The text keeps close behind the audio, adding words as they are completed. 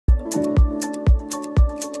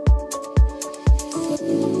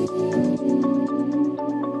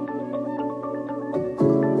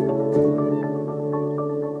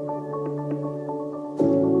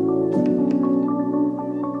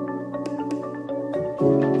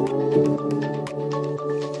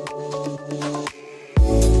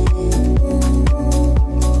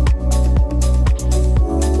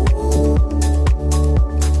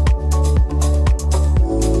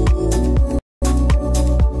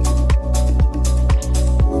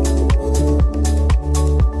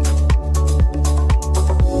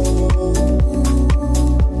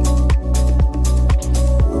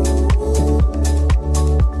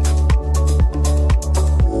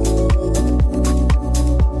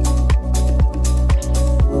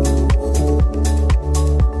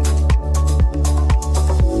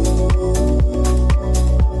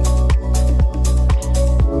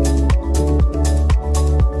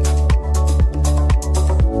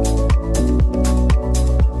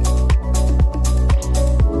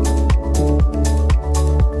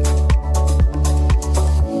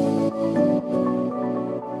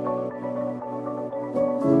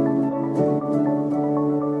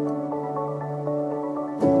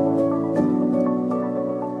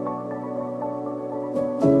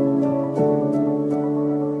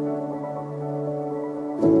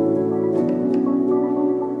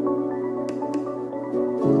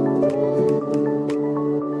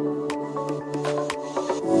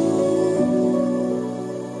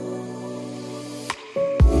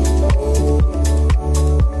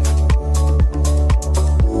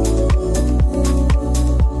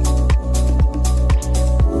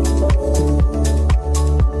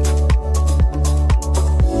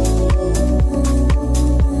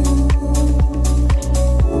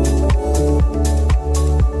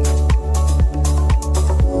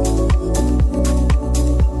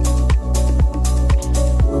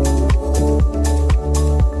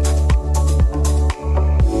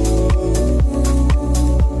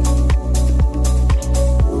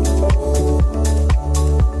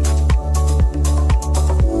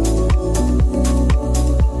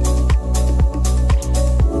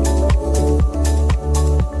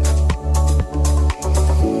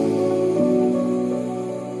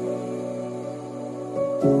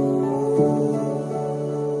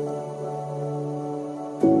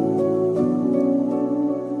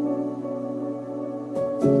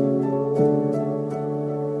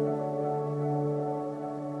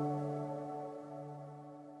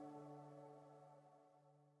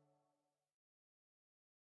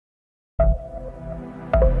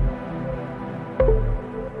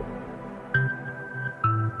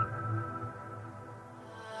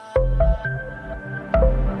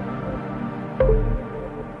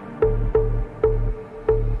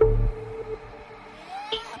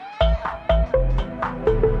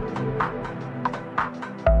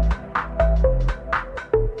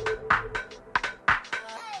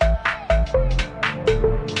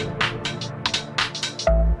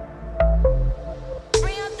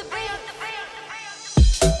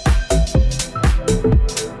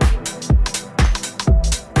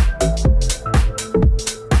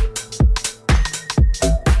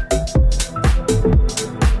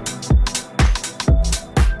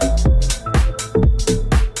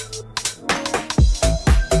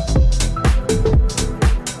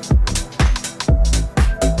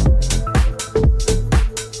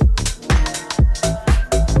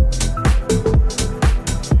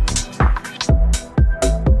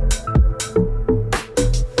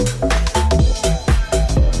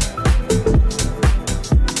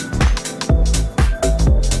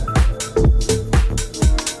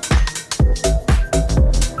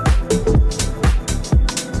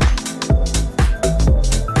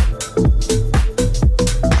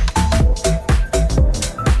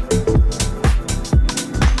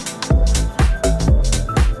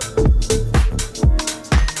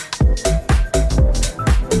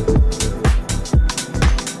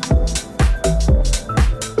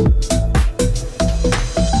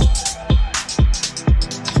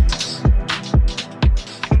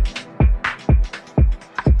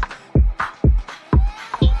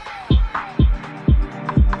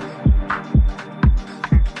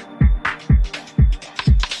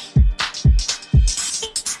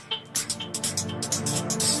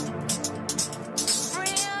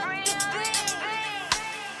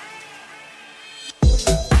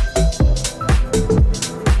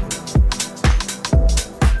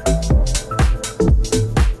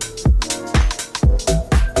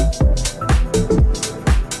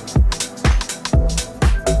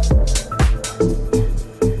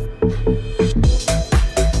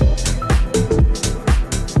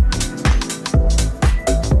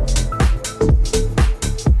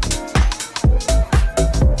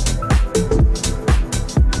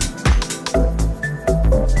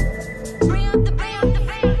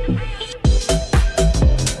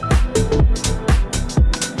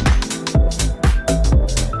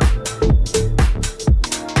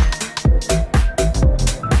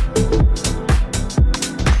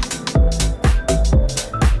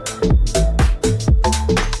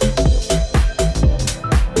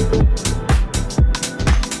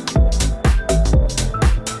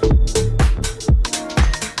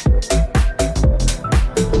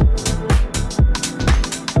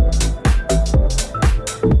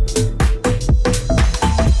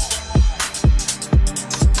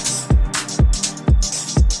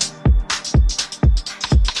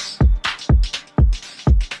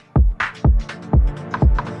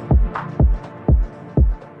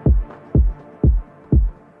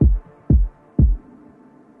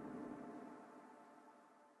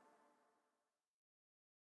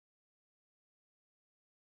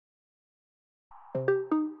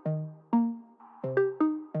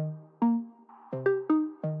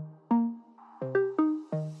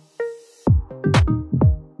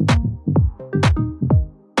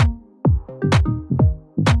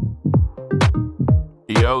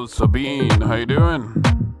Yo, Sabine, how you doing?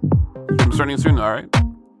 I'm starting soon, all right?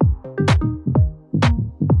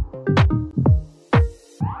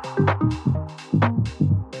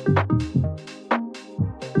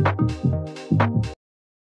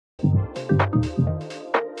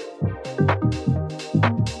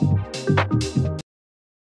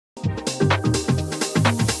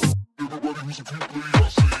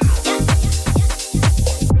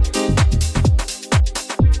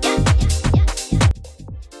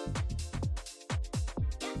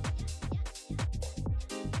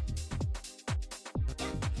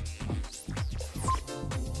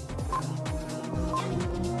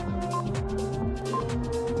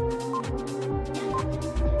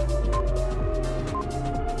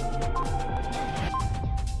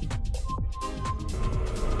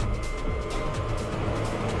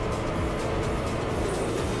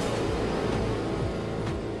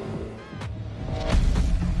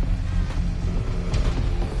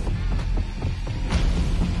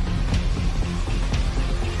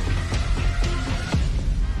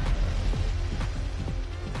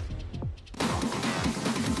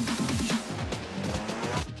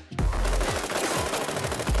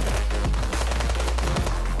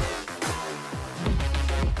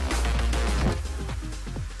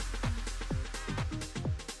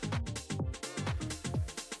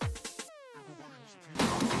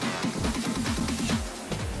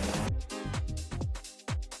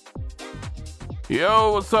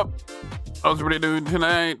 Yo, what's up? How's everybody doing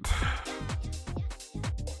tonight?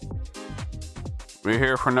 We're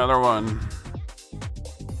here for another one.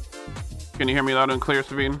 Can you hear me loud and clear,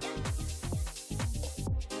 Sabine?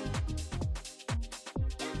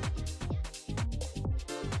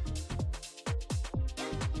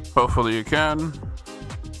 Hopefully you can.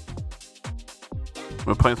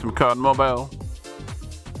 We're playing some COD Mobile.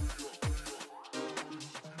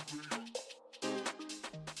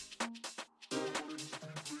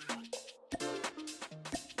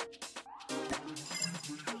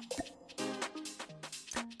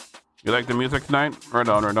 You like the music tonight? Right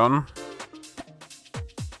on, right on.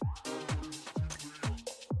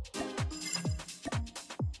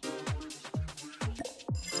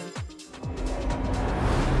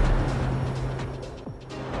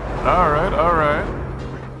 Alright, alright.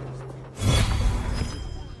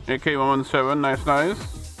 AK-117, nice, nice.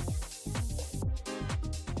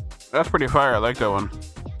 That's pretty fire, I like that one.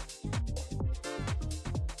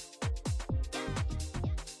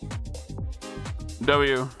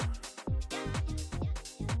 W.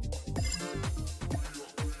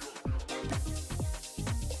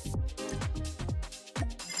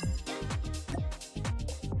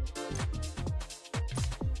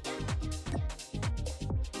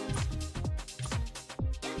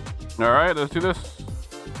 All right, let's do this.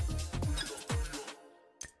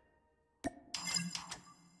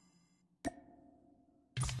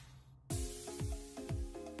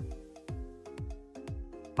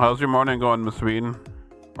 How's your morning going, Miss Sweden?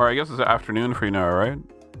 Or I guess it's afternoon for you now, right?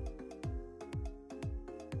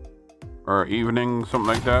 Or evening, something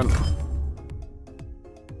like that.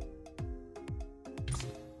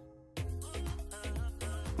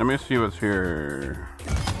 Let me see what's here.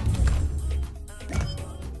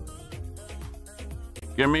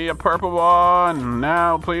 Give me a purple one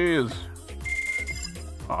now, please.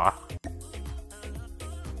 Ah.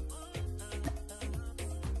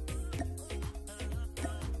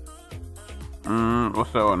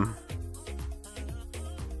 What's that one?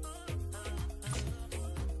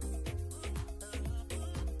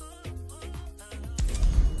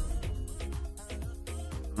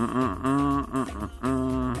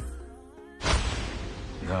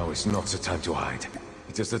 Now is not the time to hide.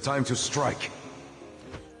 It is the time to strike.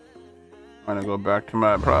 I'm gonna go back to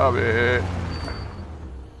my private.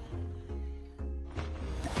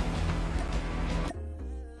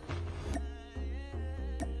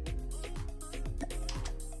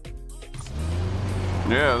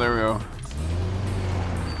 Yeah, there we go.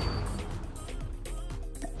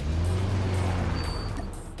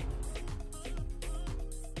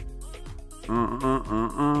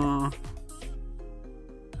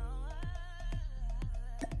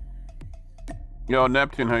 Yo,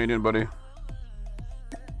 Neptune, how you doing, buddy?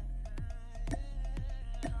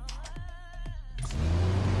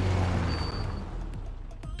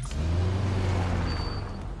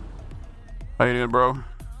 How you doing, bro?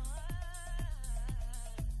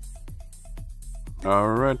 All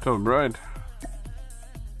right, all right.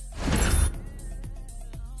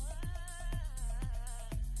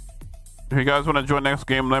 If you guys want to join next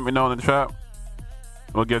game, let me know in the chat.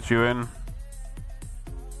 We'll get you in.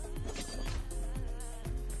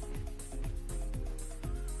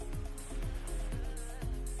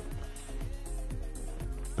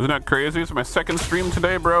 Isn't that crazy? It's my second stream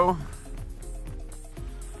today, bro.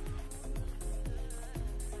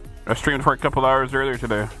 I streamed for a couple hours earlier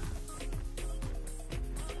today.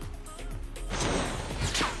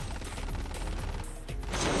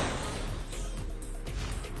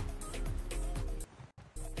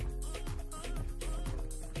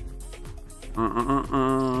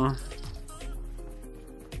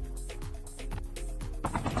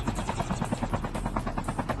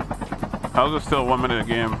 How's it still 1 minute a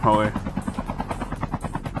game? Holy.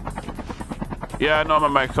 Yeah, I know my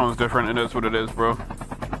mic sounds different. It is what it is, bro.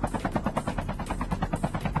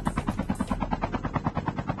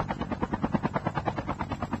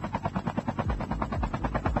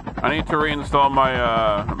 I need to reinstall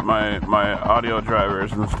my my audio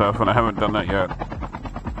drivers and stuff, and I haven't done that yet.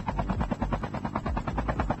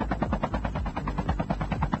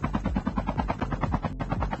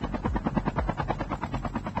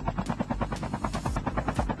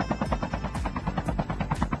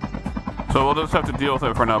 So we'll just have to deal with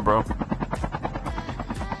it for now, bro.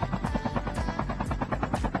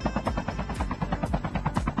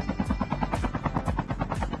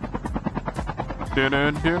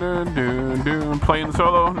 Playing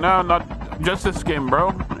solo? No, not just this game,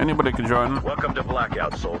 bro. Anybody can join. Welcome to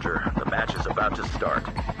Blackout, soldier. The match is about to start.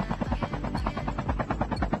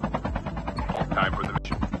 Time for the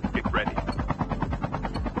mission. Get ready.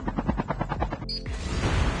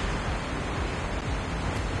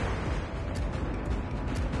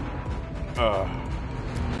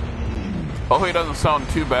 Hopefully it doesn't sound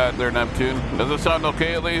too bad there, Neptune. Does it sound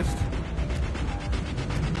okay at least?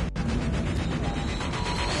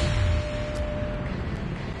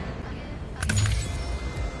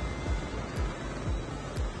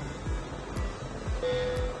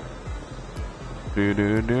 Do.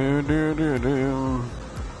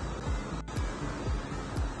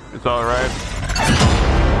 It's all right.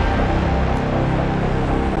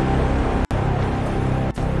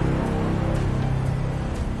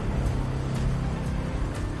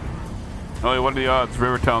 Oh, what are the odds?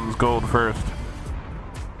 Rivertown's gold first.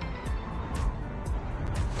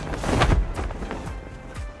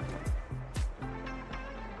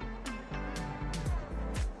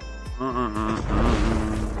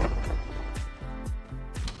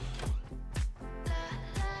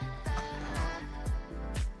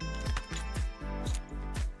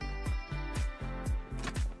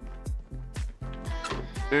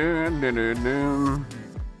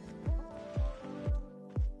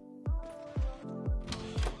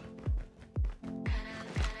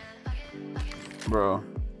 Bro.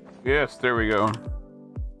 Yes, there we go.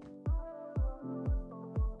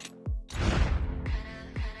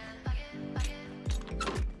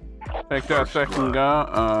 Take that second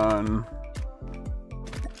gun.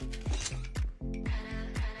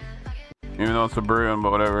 Even though it's a Bruin,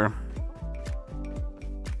 but whatever.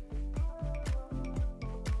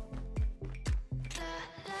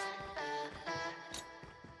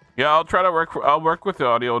 Yeah, I'll try to work with the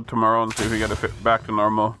audio tomorrow and see if we get it back to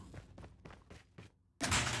normal.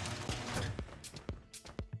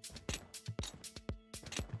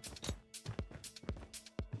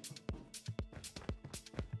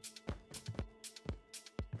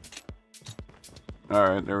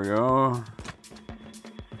 Alright, there we go.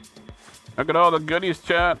 Look at all the goodies,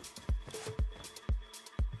 chat.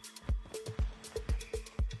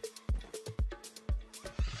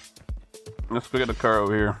 Let's look at the car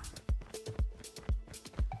over here.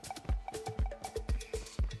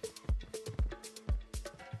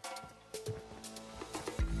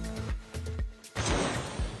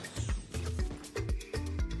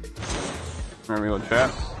 There we go,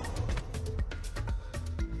 chat.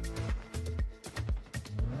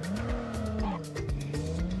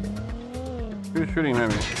 Who's shooting at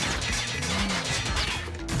me?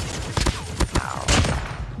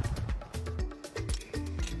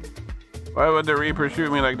 Why would the Reaper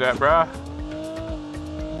shoot me like that, bruh?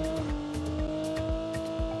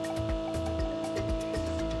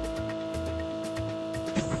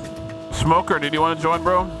 Smoker, did you want to join,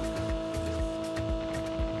 bro?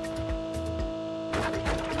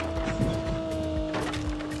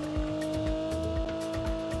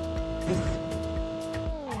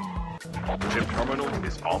 Chip terminal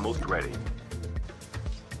is almost ready.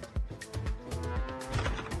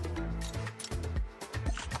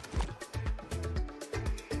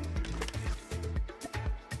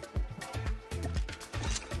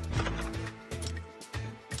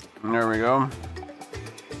 There we go.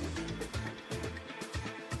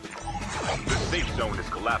 The safe zone is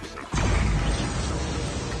collapsing.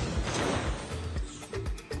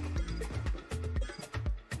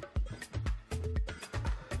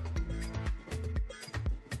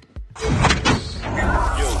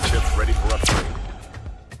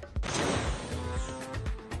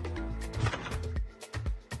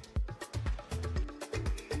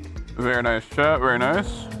 Very nice chat, very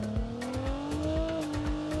nice.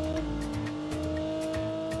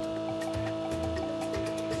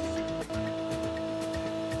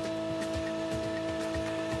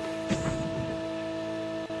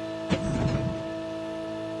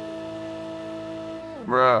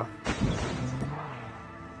 Bruh.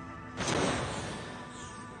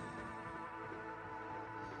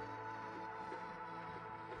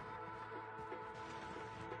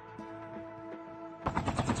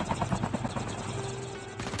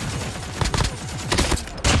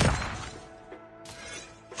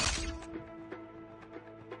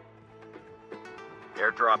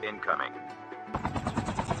 Airdrop incoming.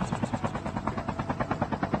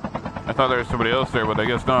 I thought there was somebody else there, but I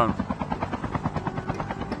guess not.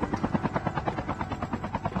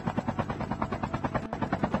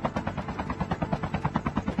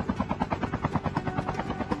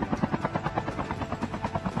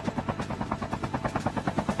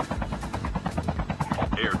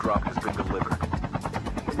 Airdrop has been delivered.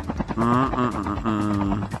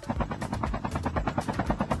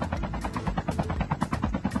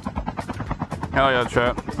 Hell yeah,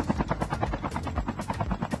 chat.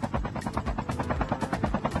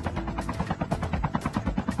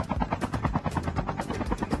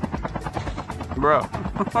 Bro,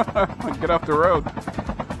 get off the road.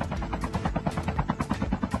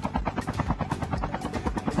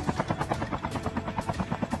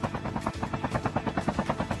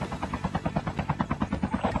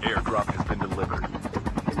 Airdrop has been delivered.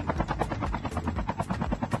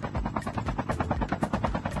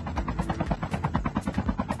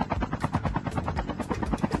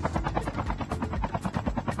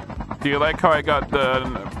 Do you like how I got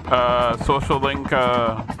the social link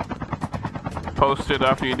posted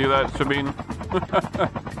after you do that, Sabine?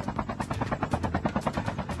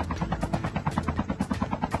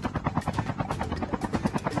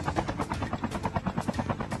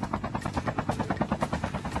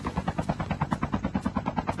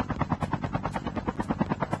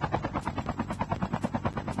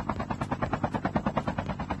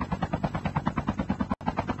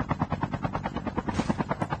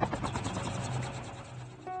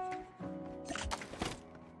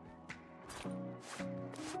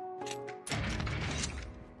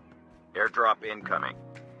 Airdrop incoming.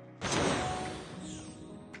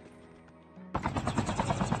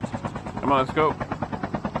 Come on, let's go.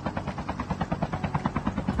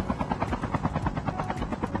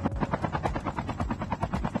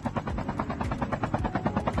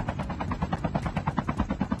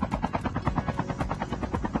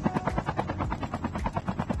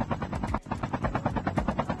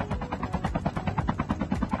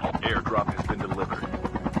 Airdrop has been delivered.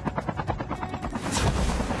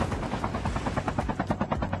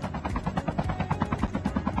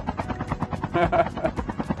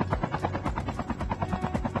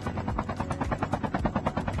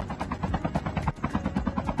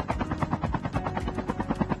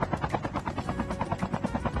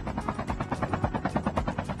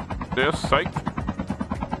 This psych.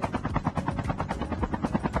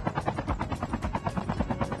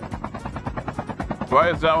 Why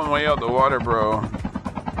is that one way out the water, bro?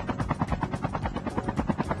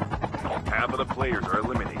 Half of the players are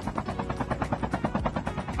eliminated.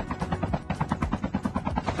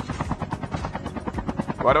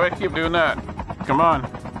 Why do I keep doing that? Come on.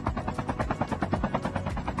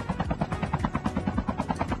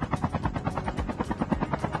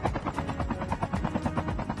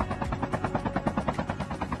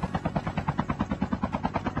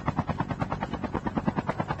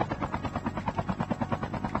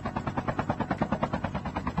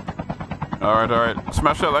 All right.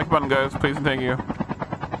 Smash that like button, guys. Please and thank you.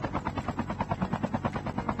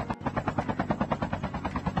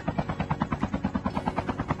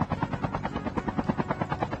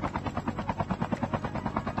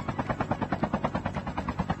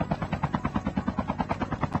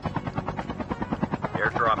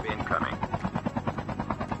 Airdrop incoming.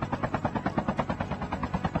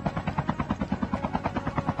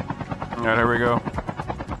 All right, here we go.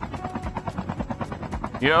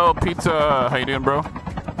 Yo, Pizza, how you doing, bro?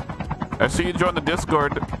 I see you joined the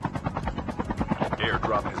Discord.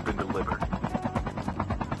 Airdrop has been delivered.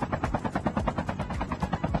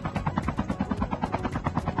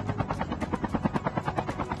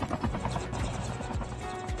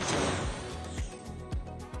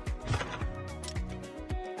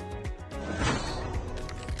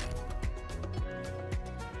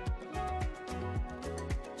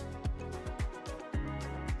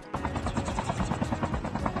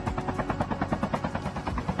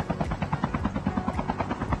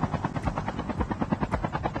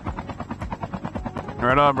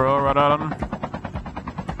 Right on, bro. Right on.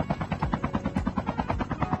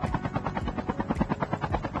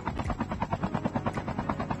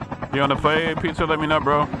 You want to play pizza? Let me know,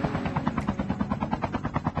 bro.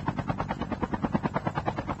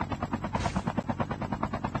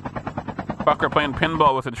 Fuck, we're playing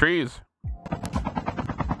pinball with the trees.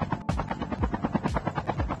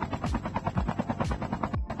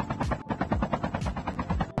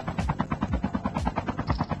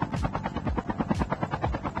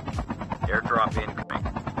 Airdrop incoming.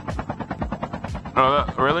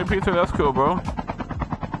 Oh, really, pizza? That's cool, bro.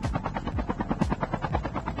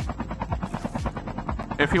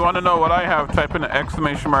 If you want to know what I have, type in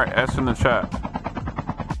 !S in the chat.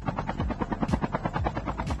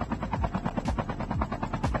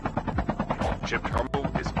 Chip terminal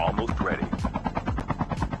is almost ready.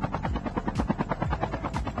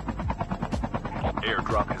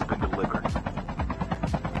 Airdrop has been delivered.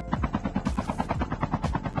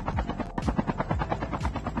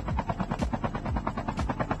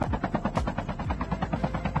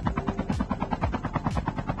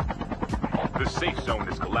 The safe zone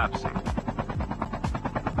is collapsing.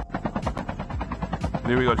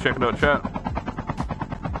 Here we go, check it out, chat.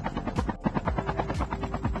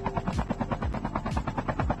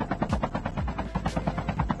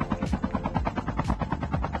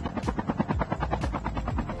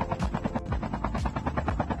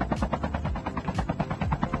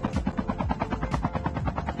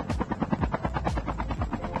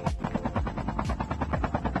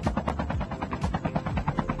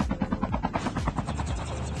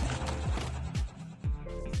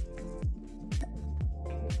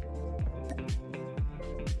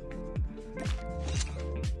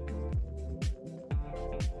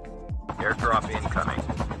 Airdrop incoming.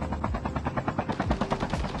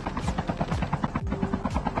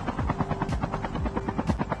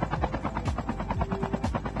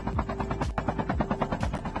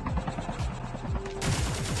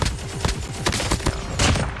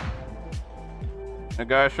 The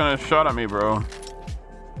guy shouldn't have shot at me, bro.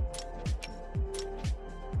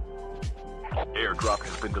 Airdrop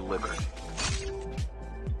has been delivered.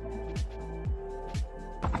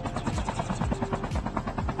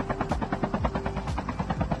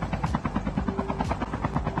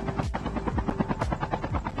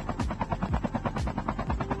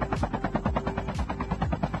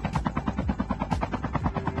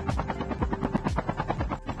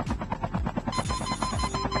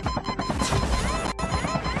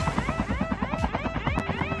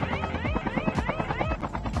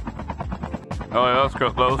 Oh yeah, that's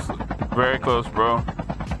close. Very close, bro.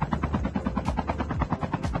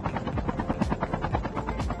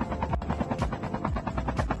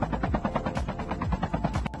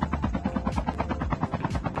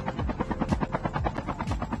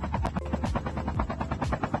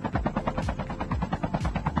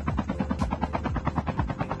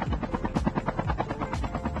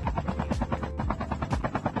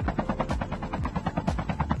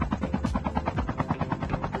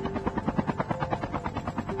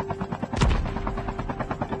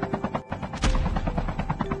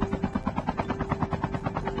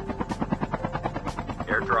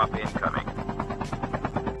 Airdrop incoming.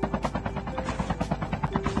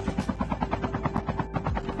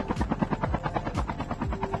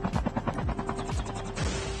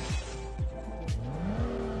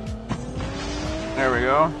 There we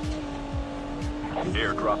go.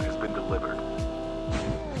 Airdrop has been delivered.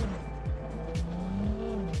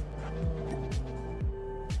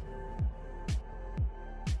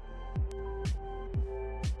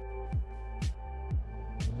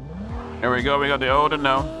 There we go. We got the Odin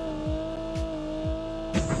now.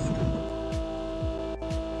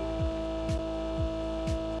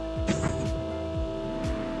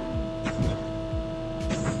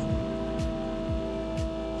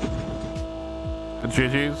 The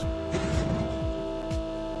GG's.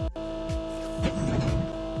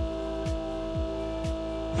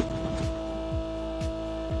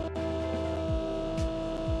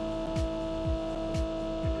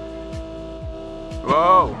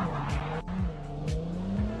 Whoa.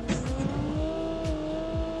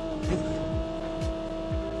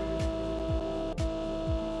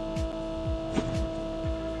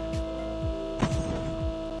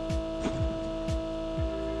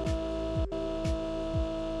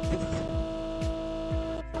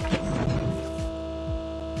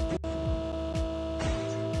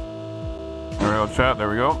 Chat, there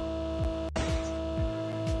we go.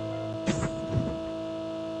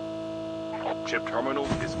 Chip terminal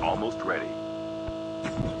is almost ready.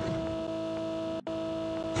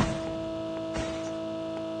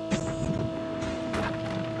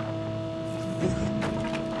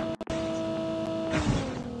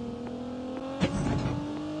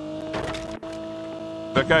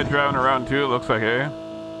 That guy driving around too, it looks like, eh?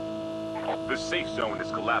 The safe zone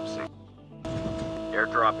is collapsing.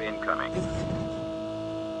 Airdrop incoming.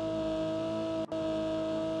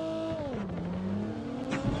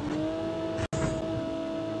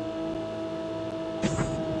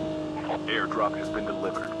 Airdrop has been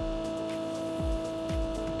delivered.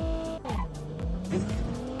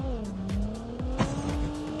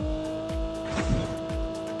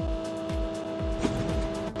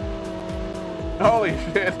 Holy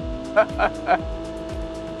shit.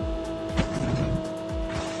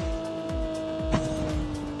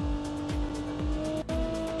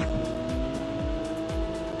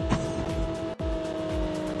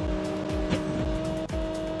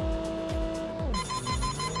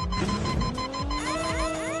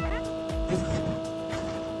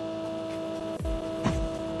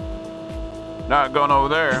 Not going over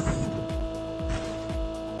there.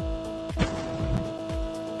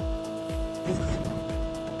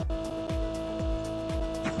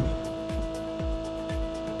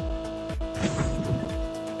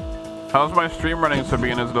 How's my stream running,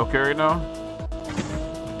 Sabine? Is it okay right now?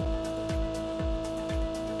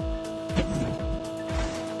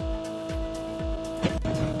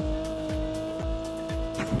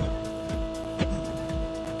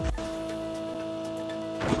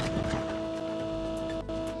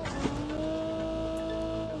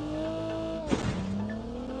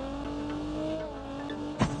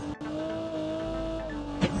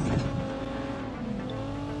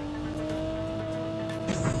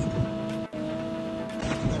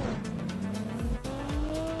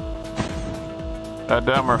 God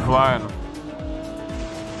damn, we're flying.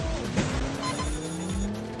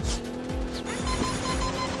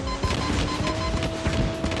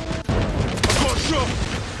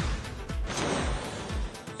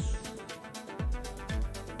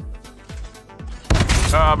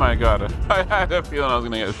 Oh my god. I had a feeling I was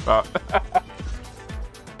gonna get shot.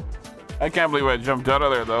 I can't believe I jumped out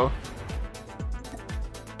of there though.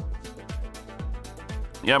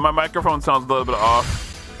 Yeah, my microphone sounds a little bit off.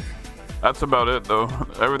 That's about it though.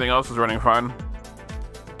 Everything else is running fine.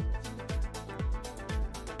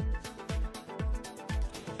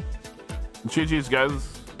 GG's guys.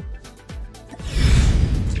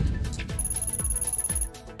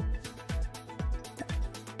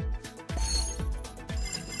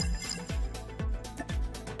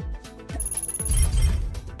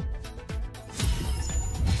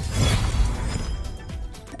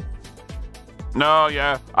 No,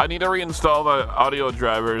 yeah, I need to reinstall the audio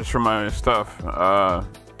drivers for my stuff.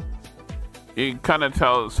 You kind of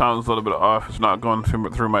tell it sounds a little bit off. It's not going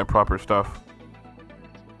through my proper stuff.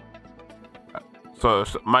 So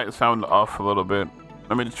it might sound off a little bit.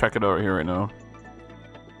 Let me just check it over here right now.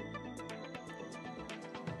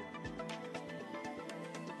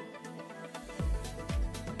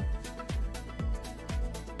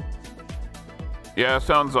 Yeah, it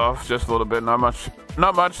sounds off just a little bit. Not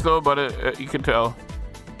much though, but you can tell.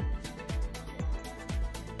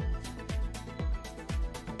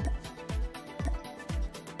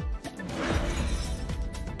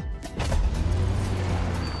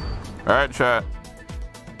 All right, chat.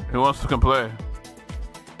 Who wants to come play?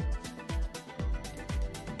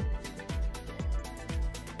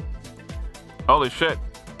 Holy shit.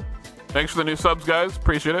 Thanks for the new subs, guys.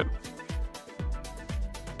 Appreciate it.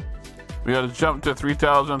 We gotta jump to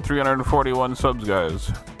 3,341 subs,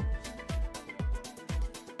 guys.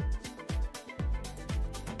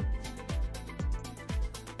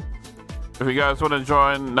 If you guys want to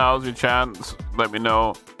join, now's your chance. Let me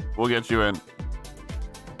know. We'll get you in.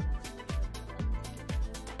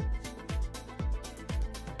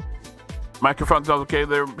 Microphone sounds okay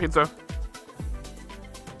there, Pizza?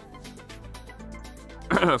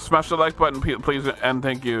 Smash the like button, please, and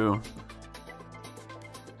thank you.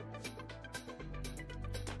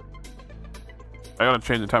 I gotta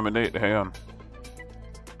change the time of date. Hang on.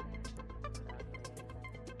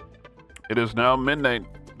 It is now midnight.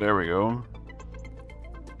 There we go.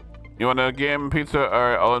 You want a game, Pizza?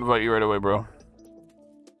 Alright, I'll invite you right away, bro.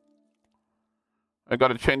 I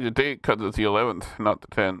gotta change the date because it's the 11th, not the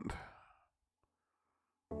 10th.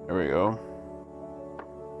 There we go.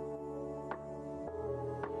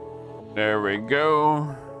 There we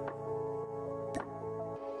go.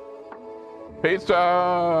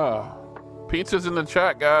 Pizza! Pizza's in the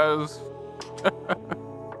chat, guys.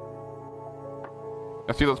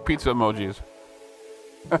 I see those pizza emojis.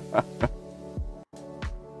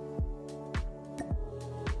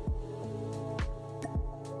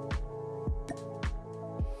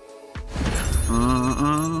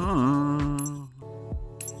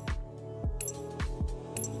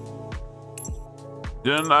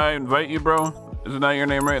 Didn't I invite you, bro? Isn't that your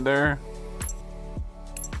name right there?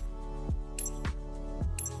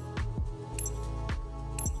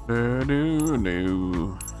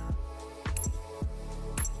 Do-do-do.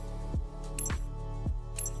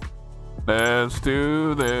 Let's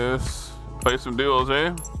do this. Play some duels,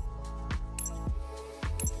 eh?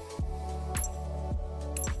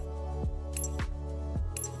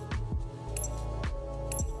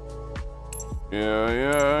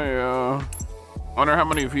 Yeah. Wonder how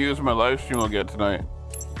many views my live stream will get tonight.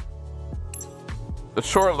 The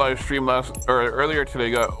short live stream earlier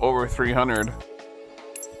today got over 300.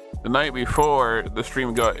 The night before, the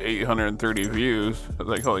stream got 830 views. I was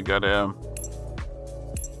like, holy goddamn.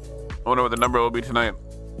 I wonder what the number will be tonight.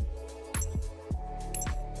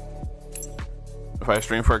 If I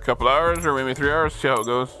stream for a couple hours or maybe 3 hours, see how it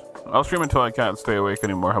goes. I'll stream until I can't stay awake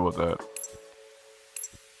anymore. How about that?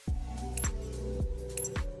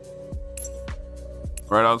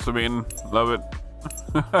 Right on, Sabine. Love it.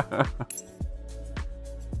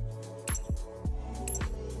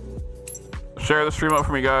 Share the stream up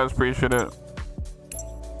for me, guys. Appreciate it.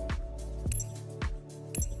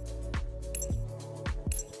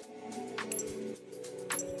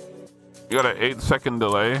 You got an 8-second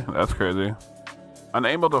delay. That's crazy.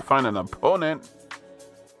 Unable to find an opponent.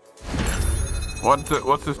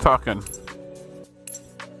 What's this talking?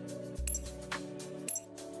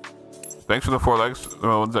 Thanks for the 4 likes. The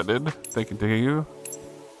ones that did. Thank you.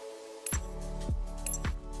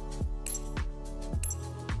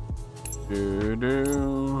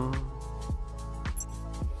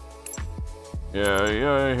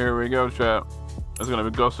 Yeah, here we go, chat. It's gonna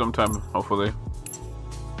go sometime, hopefully.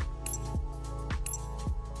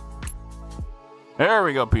 There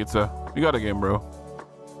we go, pizza. You got a game, bro.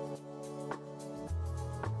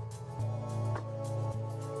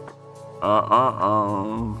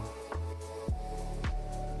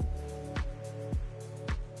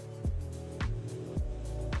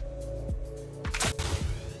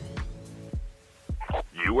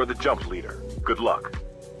 You are the jump leader. Good luck.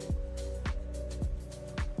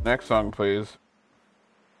 Next song, please.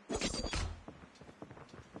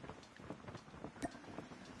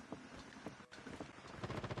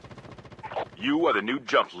 You are the new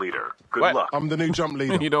jump leader. Good What? luck. I'm the new jump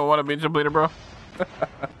leader. You don't want to be jump leader, bro?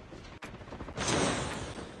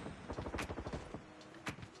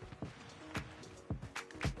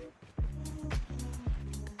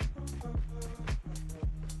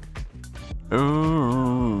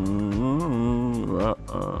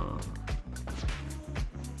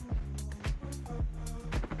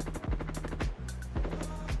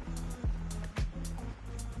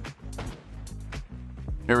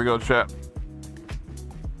 Here we go, chat.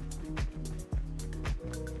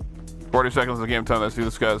 40 seconds of game time. Let's do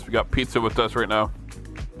this, guys. We got pizza with us right now.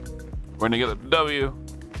 We're gonna get the W.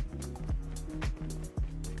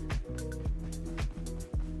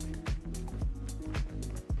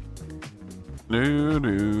 Do.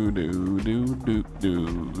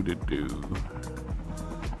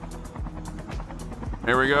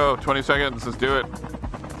 Here we go. 20 seconds. Let's do it.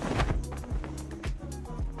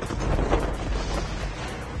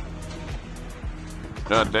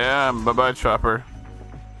 God damn. Bye-bye, Chopper.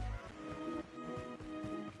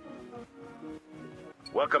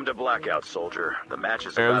 Welcome to Blackout, soldier. The match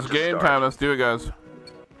is There's about to game start. time. Let's do it, guys.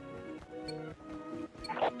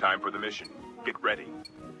 Time for the mission. Get ready.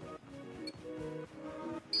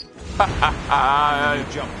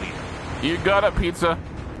 Jump leader. You got it, pizza.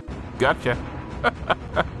 Gotcha.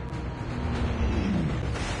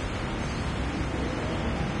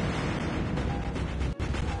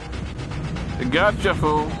 Gotcha,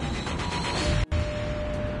 fool.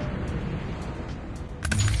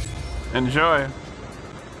 Enjoy.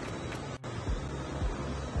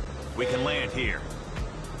 We can land here.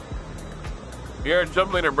 You're a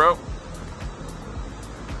jump leader, bro.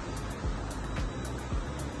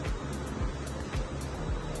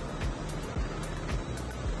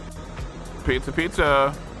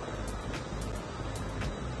 Pizza.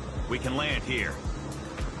 We can land here.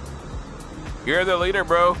 You're the leader,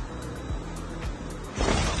 bro.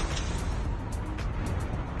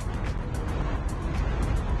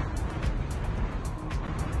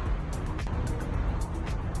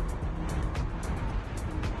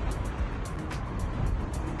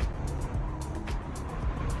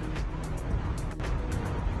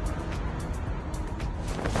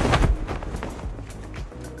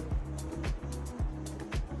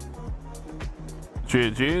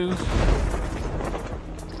 GG's.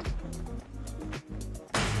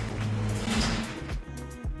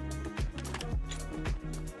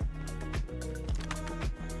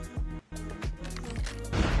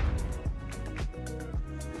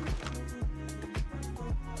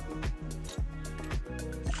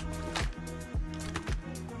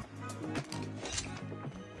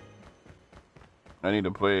 I need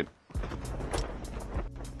a plate.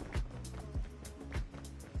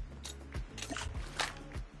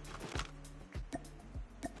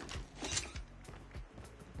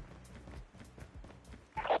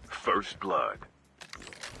 First blood.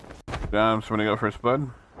 Damn, somebody got first blood.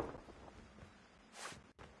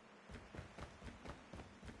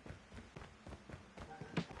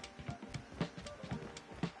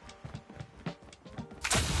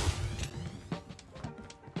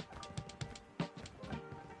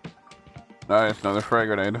 Nice, another frag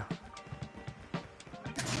grenade.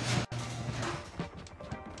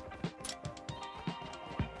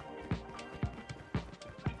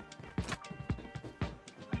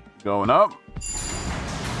 Going up.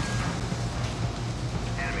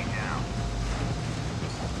 Enemy down.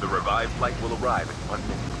 The revived flight will arrive in 1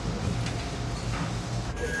 minute.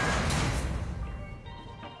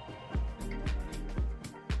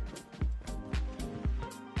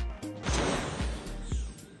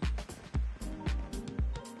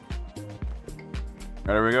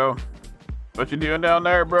 There we go. What you doing down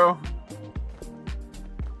there, bro?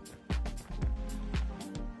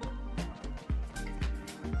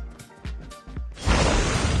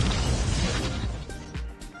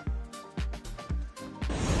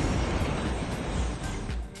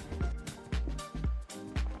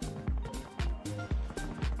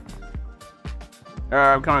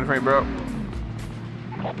 Alright, I'm coming for you, bro.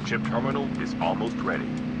 Chip terminal is almost ready.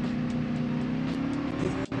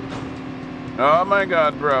 Oh my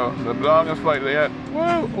god, bro. The longest flight yet.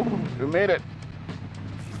 Woo! Ooh, we made it.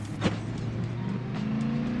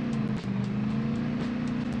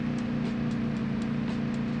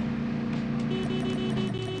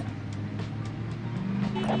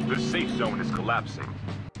 The safe zone is collapsing.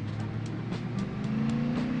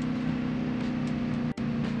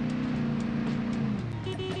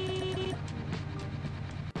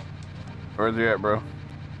 Where's he at, bro?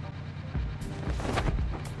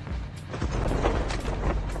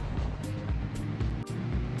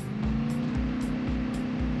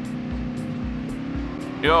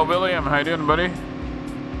 Yo, William, how you doing, buddy?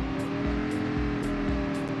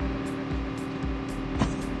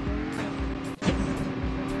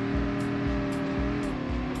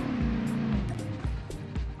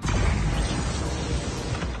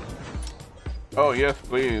 Oh, yes,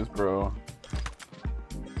 please, bro.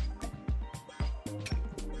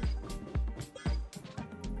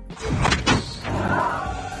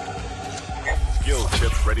 Skill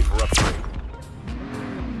chips ready for upgrade.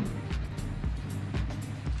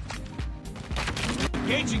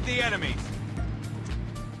 Engaging the enemies.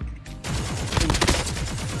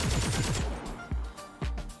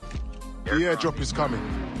 The airdrop is coming.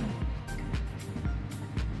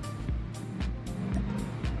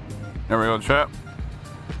 There we go, chap.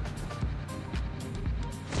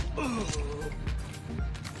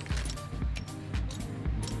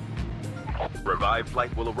 Revived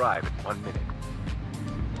flight will arrive in 1 minute.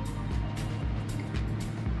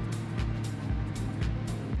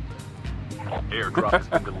 Airdrop has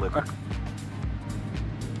been delivered.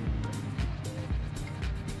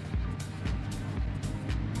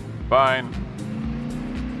 Fine.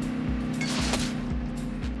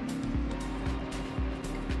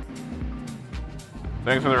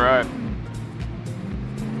 Thanks for the ride.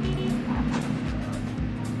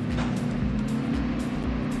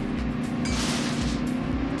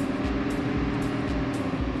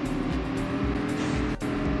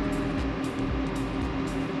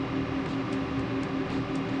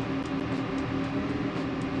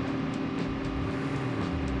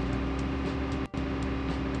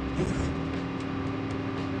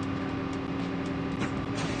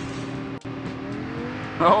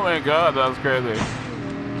 Oh my god, that was crazy.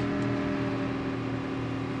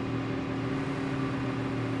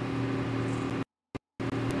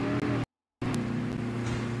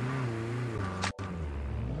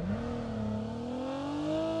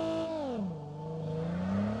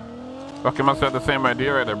 Fucking must have the same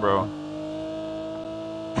idea right there, bro.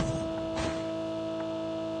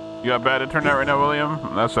 You got bad internet right now,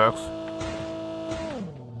 William? That sucks.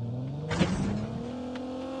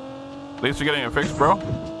 At least you're getting it fixed, bro.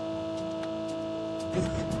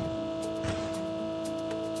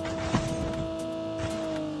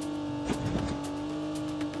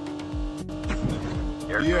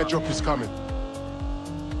 The airdrop is coming.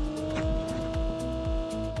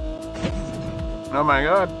 Oh my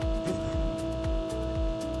god.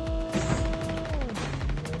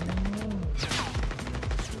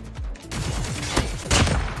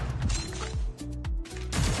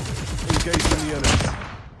 Engaging the enemies.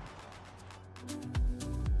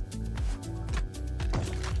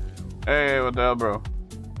 Hey, what the hell, bro?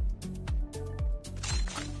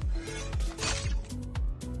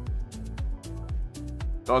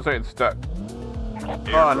 Don't say it's stuck.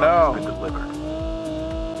 Airdrop no. has been delivered.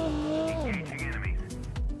 Engaging enemies.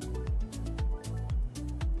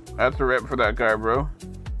 That's a rip for that guy, bro.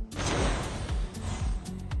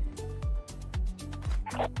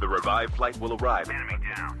 The revived flight will arrive. Enemy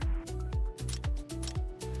down.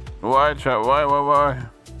 Why, chat? Why?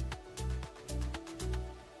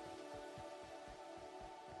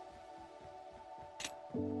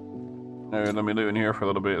 Alright, let me live in here for a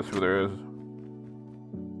little bit, see what there is.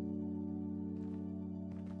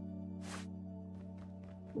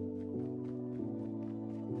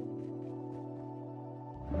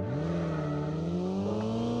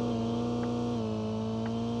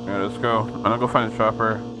 Alright, let's go. I'm gonna go find a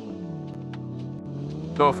chopper.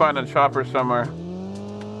 Go find a chopper somewhere.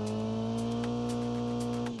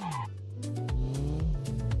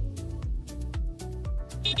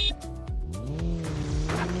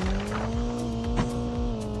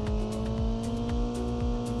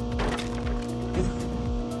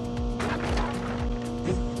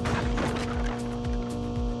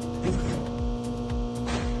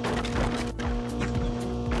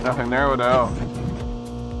 Nothing there, what the hell?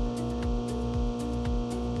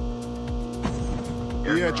 The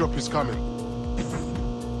airdrop is coming.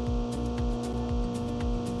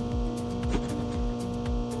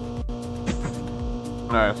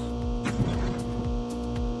 Nice.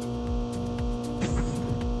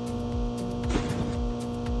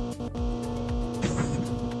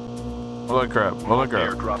 Holy crap, holy crap.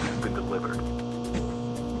 Airdrop has been delivered.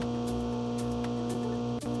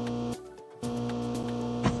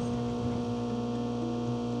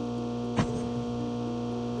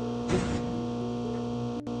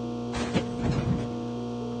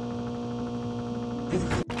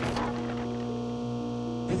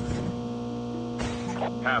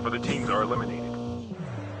 Half of the teams are eliminated.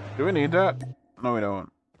 Do we need that? No, we don't.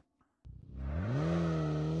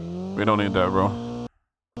 We don't need that, bro.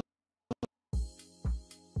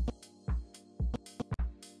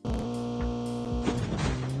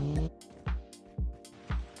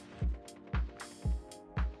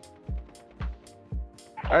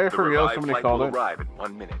 I The for real, revived somebody flight called will it. arrive in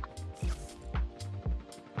 1 minute.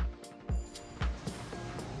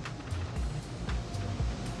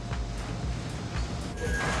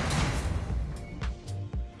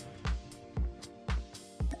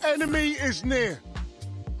 Enemy is near.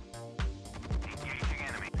 Engaging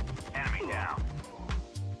enemy. Enemy down.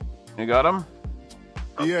 You got him?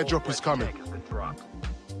 The airdrop is coming. Tank has been dropped.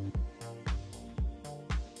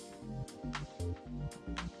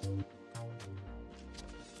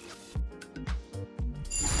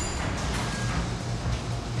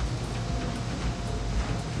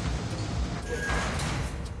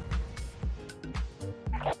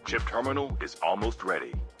 Chip terminal is almost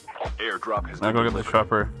ready. Airdrop has I'll been go get the delivered.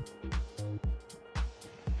 chopper.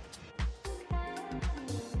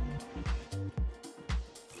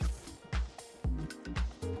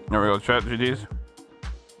 There we go, chat GG's.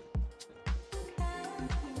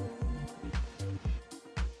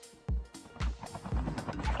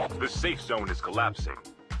 The safe zone is collapsing.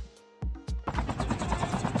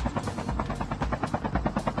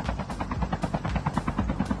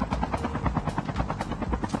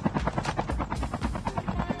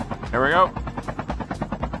 Here we go.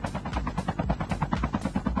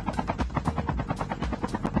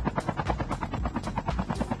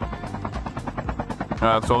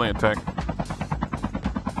 It's only a tech.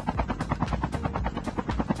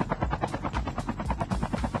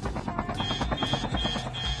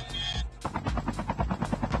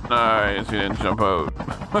 Nice, you didn't jump out.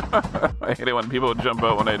 I hate it when people jump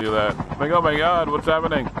out when I do that. Like, oh my god, what's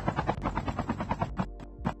happening?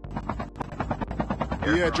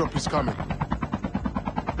 The airdrop is coming.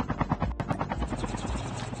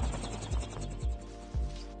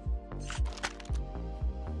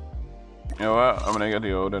 You know what? I'm gonna get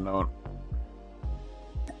the Odin out.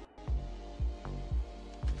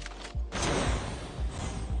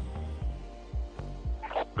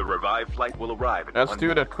 The revived flight will arrive in Let's 1 do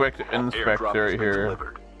minute. a quick Airdrop inspector has been here.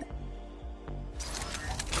 delivered.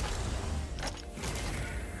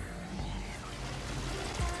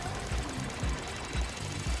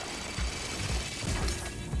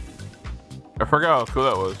 I forgot how cool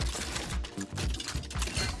that was.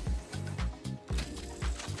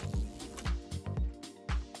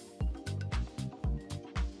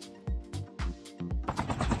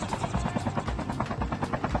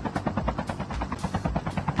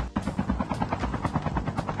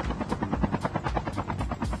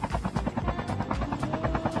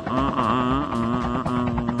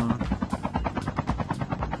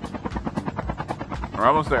 We're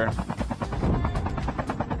almost there.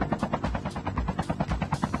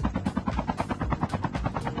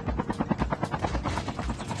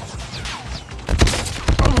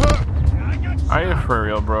 Are you for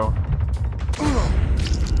real, bro?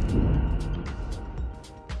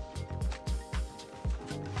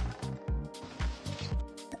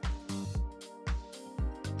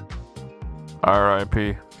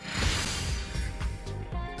 R.I.P.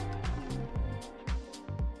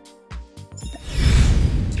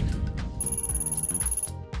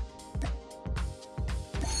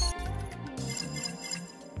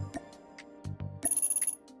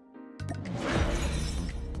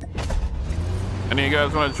 Any of you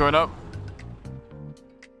guys want to join up?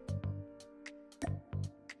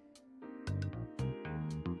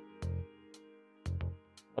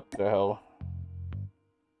 What the hell?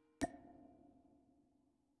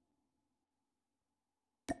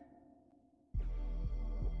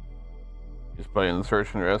 Just playing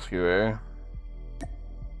search and rescue, eh?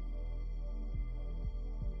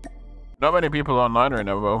 Not many people online right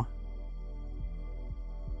now, bro.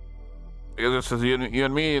 I guess this is you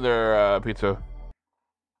and me there, Pizza.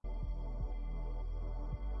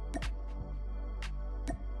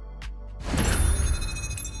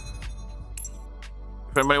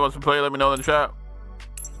 If anybody wants to play, let me know in the chat.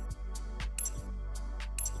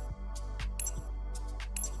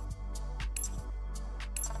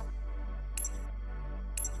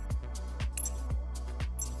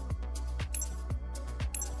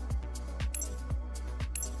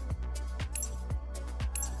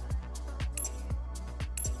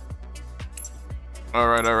 All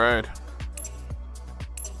right, all right.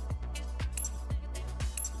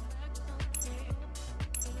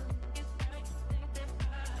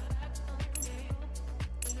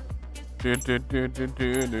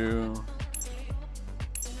 Do.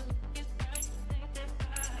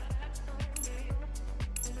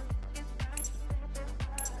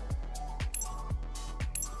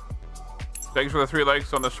 Thanks for the 3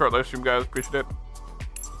 likes on the short live stream, guys. Appreciate it.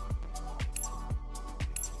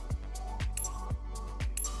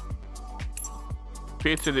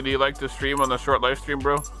 Pizza, did you like the stream on the short live stream,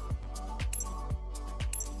 bro?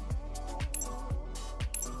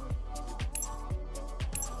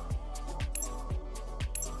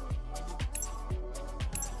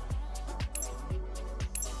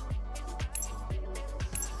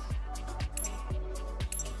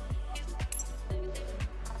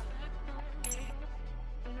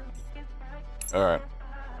 All right.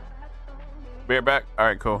 Be right back. All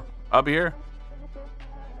right, cool. I'll be here.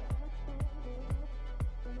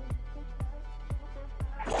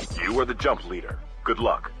 You are the jump leader. Good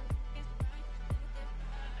luck.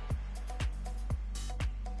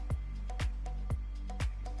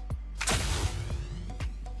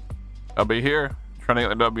 I'll be here. Trying to get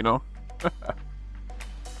the dub, you know.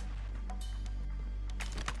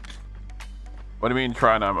 What do you mean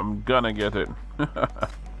trying? I'm gonna get it.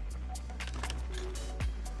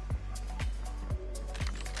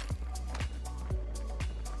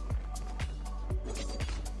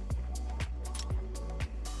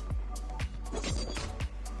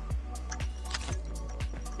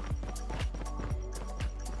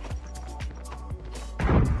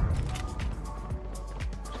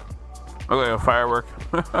 Look like a firework.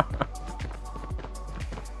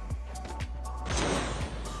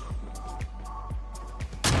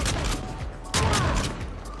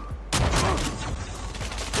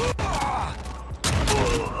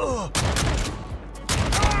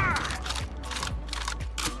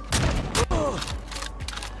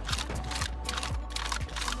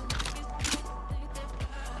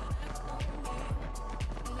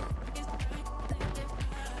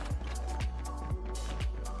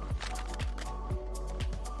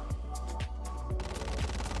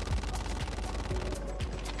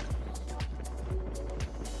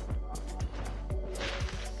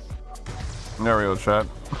 There we go, chat.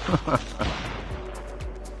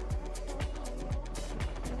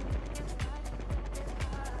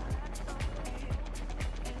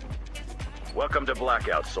 Welcome to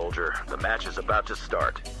Blackout, soldier. The match is about to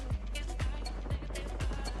start.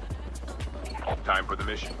 Time for the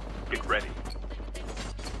mission. Get ready.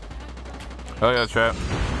 Oh yeah, chat.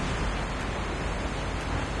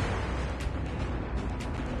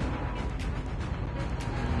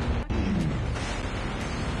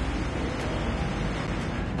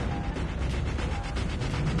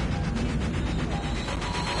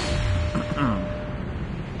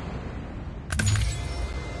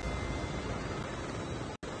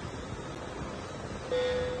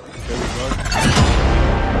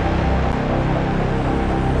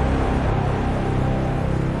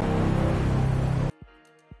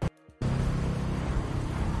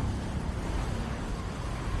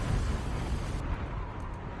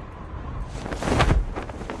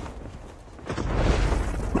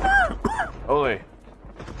 Holy.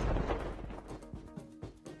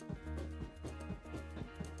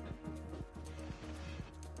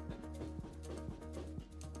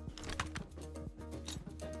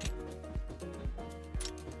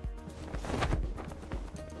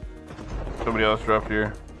 Somebody else dropped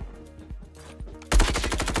here.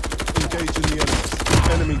 Engaging the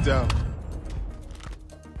enemy. Enemy down.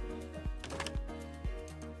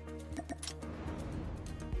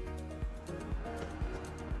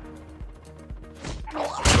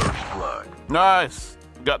 First blood. Nice!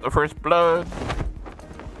 Got the first blood.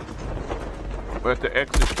 With the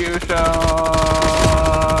execution.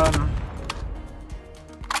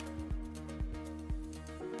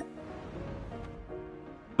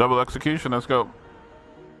 Double execution, let's go.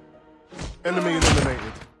 Enemy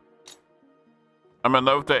eliminated. I'm in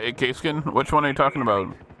love with the AK skin. Which one are you talking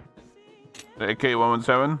about? The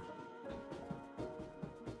AK-117?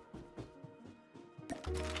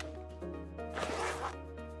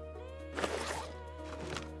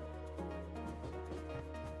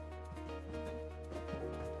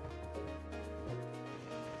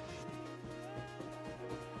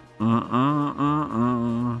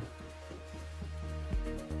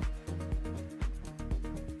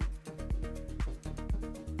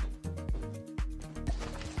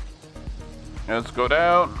 Let's go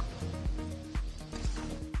down.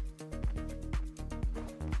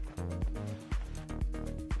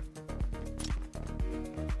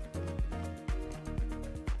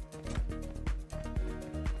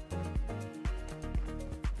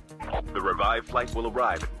 The revived flight will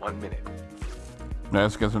arrive in 1 minute.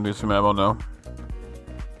 Let's get some decent ammo now.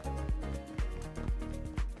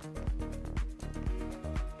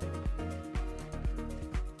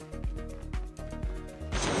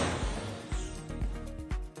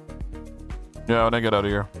 Yeah, when I get out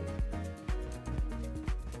of here.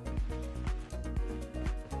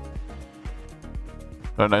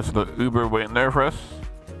 Got a nice little Uber waiting there for us.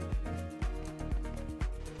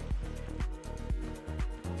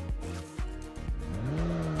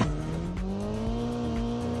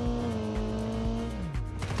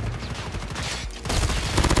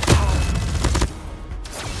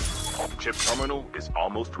 Chip terminal is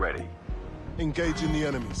almost ready. Engaging the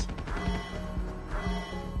enemies.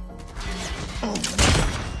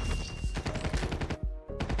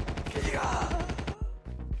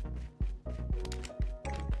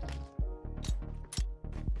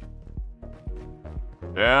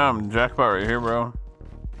 Damn, jackpot right here, bro.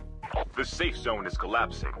 The safe zone is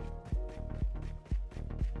collapsing.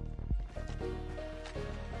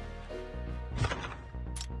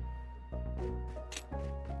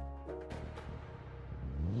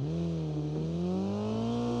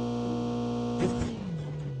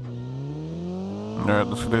 Alright,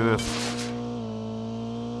 let's do this.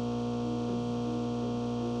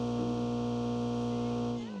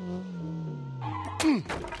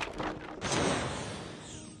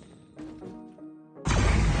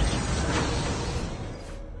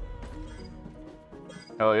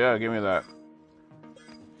 Hell yeah, give me that.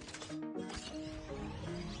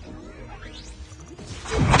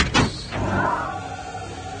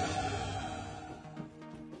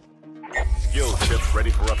 Skill chips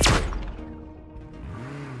ready for upgrade.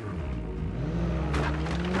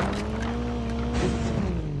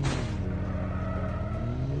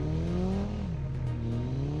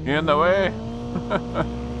 You in the way?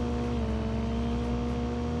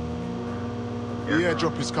 The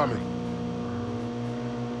airdrop is coming.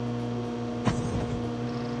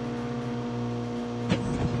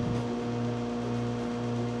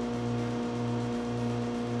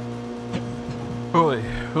 Holy,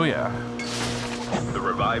 oh yeah. The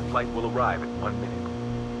revived flight will arrive in 1 minute.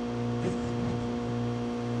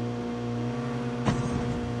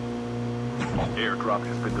 Airdrop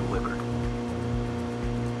has been delivered.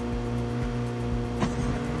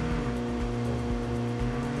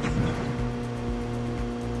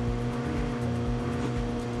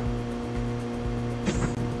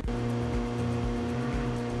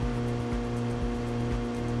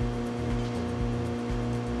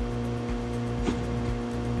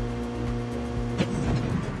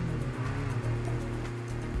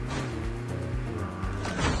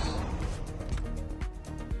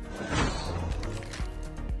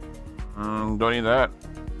 Don't need that.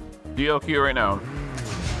 DLQ right now.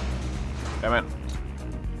 Damn it.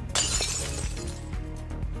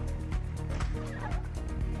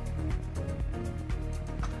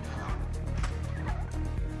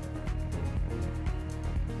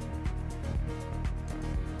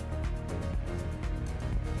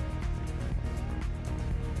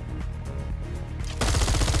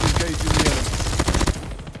 Engaging the enemy.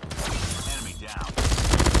 Enemy down.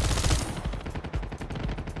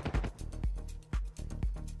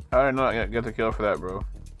 How did I not get the kill for that, bro?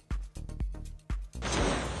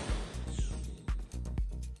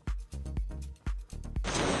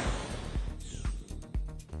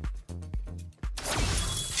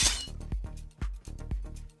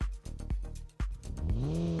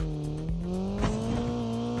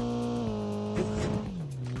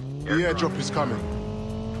 The airdrop is coming.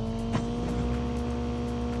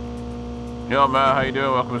 Yo, Matt, how you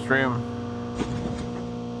doing? Welcome to stream.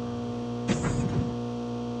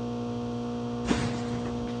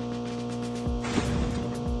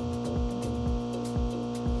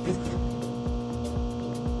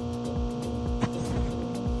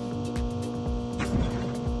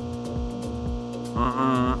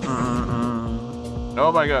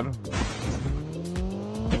 Oh my god.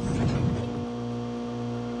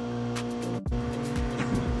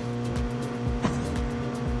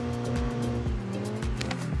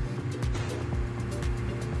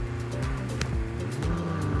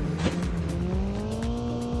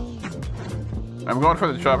 I'm going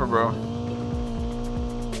for the chopper, bro.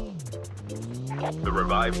 The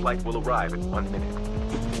revived flight will arrive in 1 minute.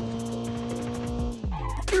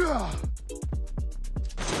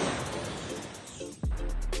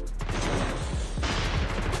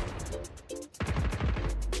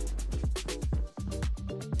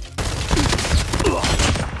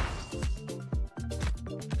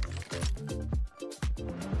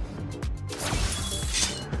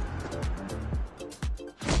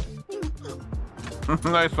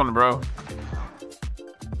 Nice one, bro.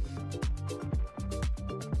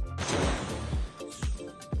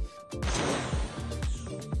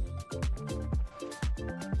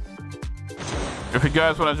 If you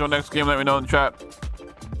guys want to join next game, let me know in the chat.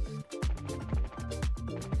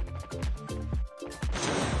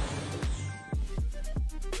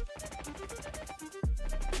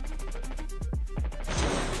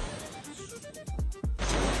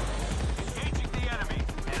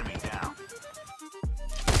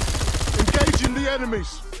 Engaging the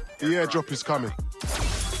enemies. The airdrop is coming.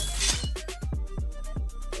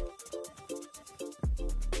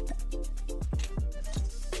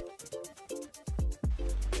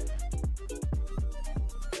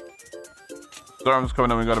 Storm's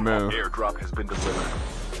coming in, we gotta move. Airdrop has been delivered.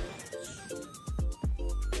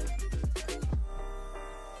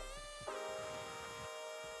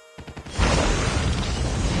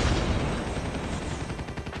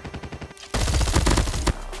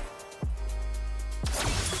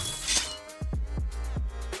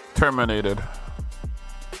 Terminated.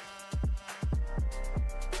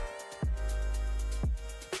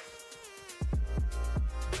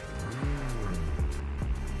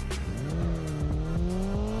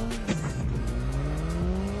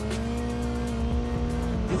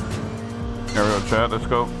 There we go, chat. Let's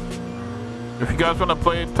go. If you guys want to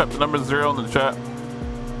play, type the number 0 in the chat.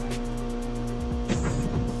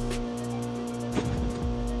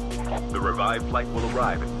 The revived flight will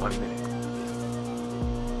arrive in 1 minute.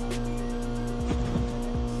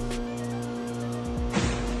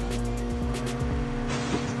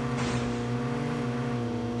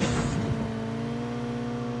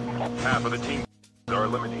 Half of the team are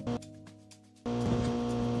eliminated.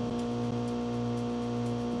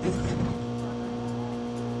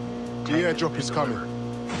 The airdrop is coming.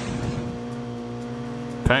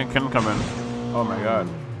 Tank can come in. Oh my god.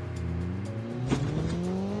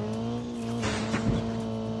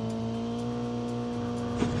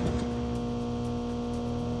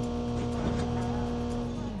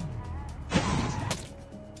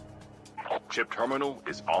 Chip terminal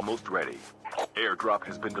is almost ready. Airdrop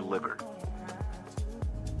has been delivered.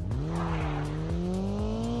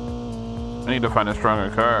 I need to find a stronger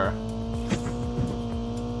car.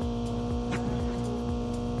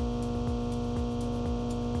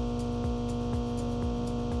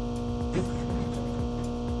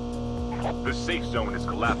 The safe zone is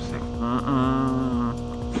collapsing.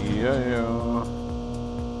 Yeah.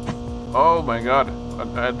 Oh my god.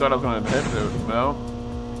 I thought I was gonna hit it. No.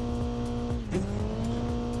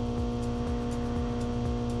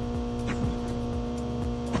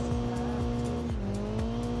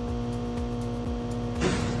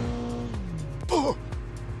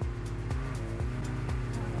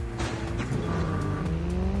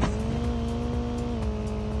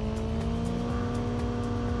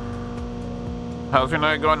 How's your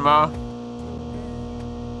night going, Ma?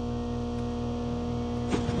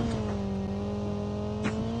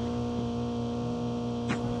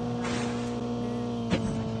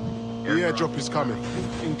 The airdrop is coming.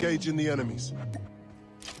 Engaging the enemies.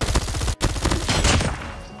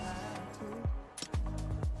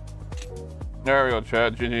 There we go,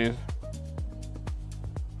 chat. GG's.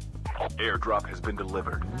 Airdrop has been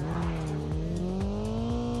delivered.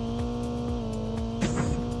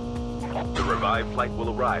 The revived flight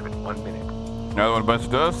will arrive in 1 minute. Another one bunch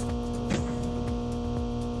of dust.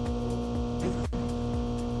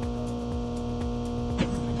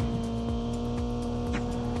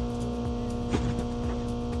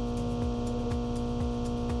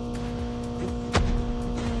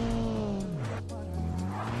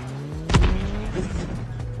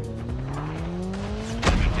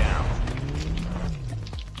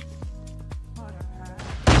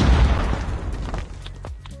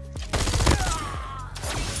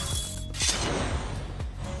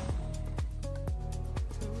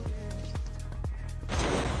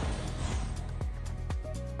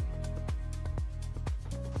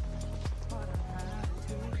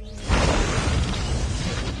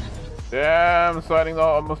 Yeah, I'm sliding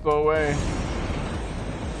almost all the way.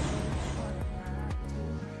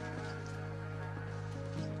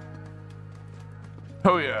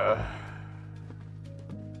 Oh yeah.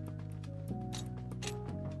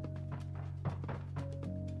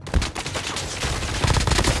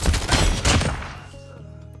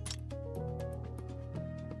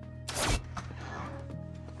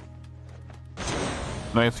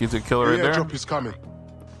 Nice, he's a killer right there. The airdrop is coming.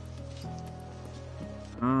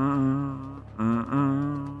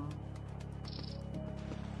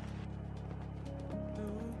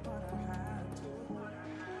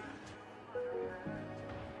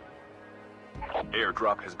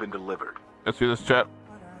 Airdrop has been delivered. Let's do this, chat.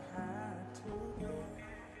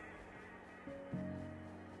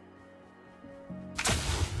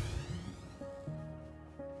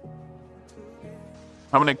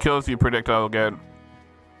 How many kills do you predict I'll get?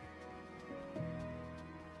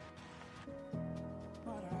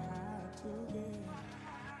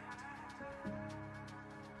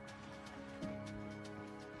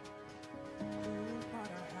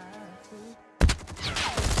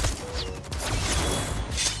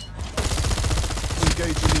 The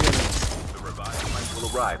revived flight will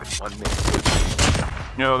arrive in 1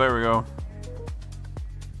 minute. Yo, there we go.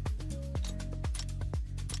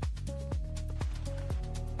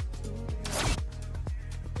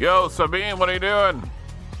 Yo, Sabine, what are you doing?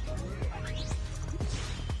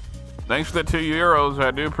 Thanks for the €2. I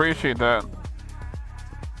do appreciate that.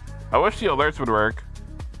 I wish the alerts would work.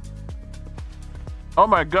 Oh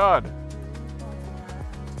my god.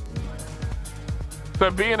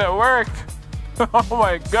 Sabine, it worked. Oh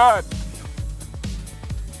my god.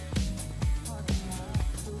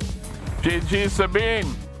 GG,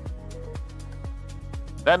 Sabine.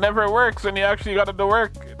 That never works and you actually got it to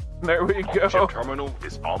work. There we go. Chip terminal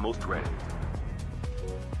is almost ready.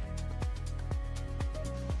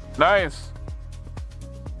 Nice.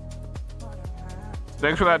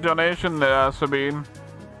 Thanks for that donation, Sabine.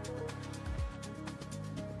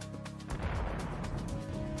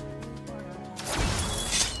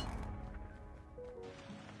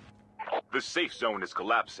 The safe zone is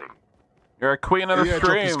collapsing. You're a queen of the airdrop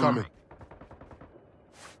stream. is coming.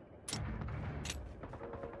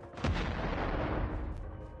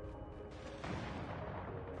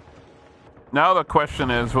 Now the question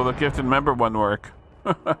is, will the gifted member one work?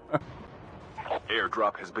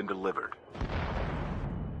 Airdrop has been delivered.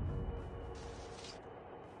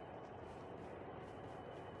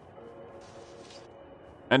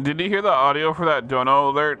 And did you hear the audio for that dono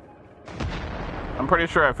alert? I'm pretty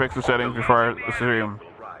sure I fixed the settings before I stream. Will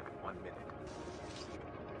arrive in 1 minute.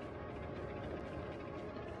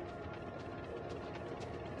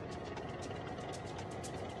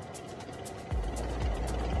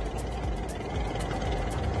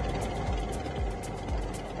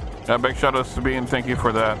 Yeah, big shout out to Sabine, thank you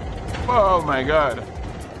for that. Oh my god.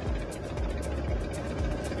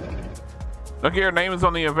 Look at your names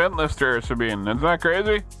on the event list here, Sabine. Isn't that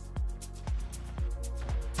crazy?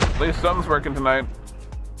 At least something's working tonight.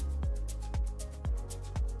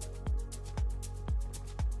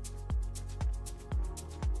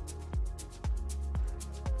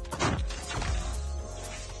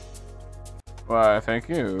 Why, thank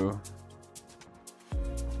you.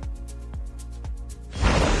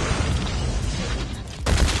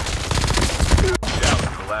 Down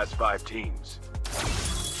to the last 5 teams.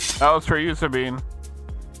 That was for you, Sabine.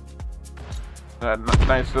 That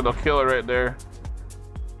nice little killer right there.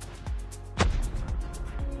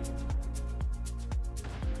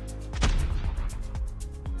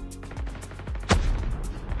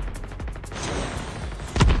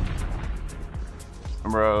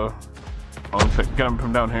 Bro, I'll get him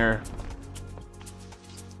from down here.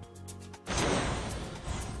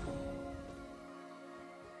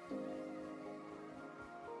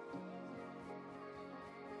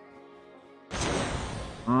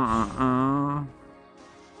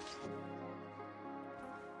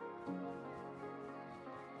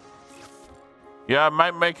 Yeah, I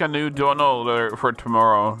might make a new dono alert for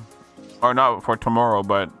tomorrow. Or not for tomorrow,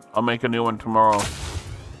 but I'll make a new one tomorrow.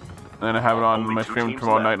 And then I have it on Only my 2 stream teams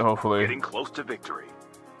tomorrow left, night, hopefully. Getting close to victory.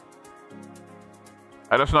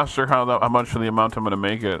 I'm just not sure how much of the amount I'm gonna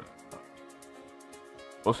make it.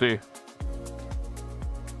 We'll see.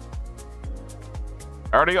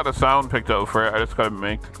 I already got the sound picked up for it. I just gotta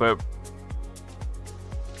make the clip.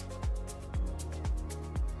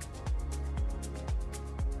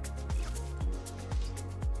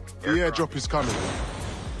 The airdrop is coming.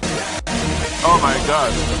 Oh my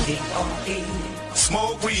god.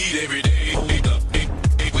 Smoke weed every day.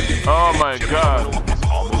 Oh my god.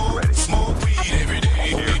 Almost ready. Smoke weed every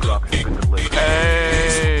day. Airdrop has been delivered.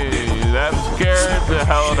 Hey,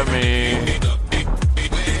 me.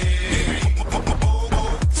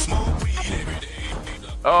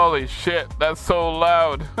 Holy shit, that's so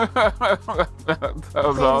loud. That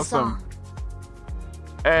was awesome.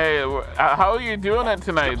 Hey, how are you doing it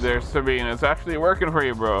tonight there, Sabine? It's actually working for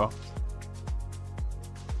you, bro.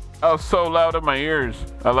 That was so loud in my ears.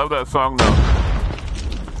 I love that song, though.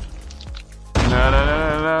 Na na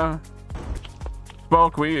na na.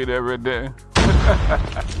 Smoke weed every day.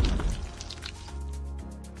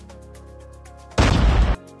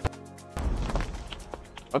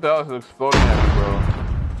 What the hell is exploding at me, bro?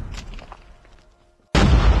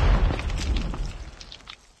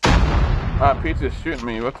 Ah, Pizza's shooting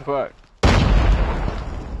me. What the fuck?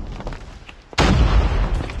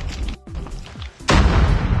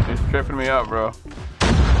 He's tripping me out, bro.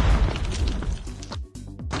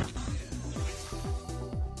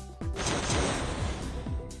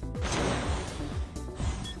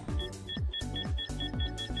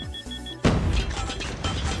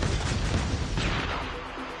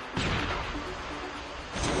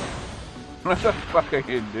 What the fuck are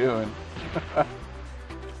you doing?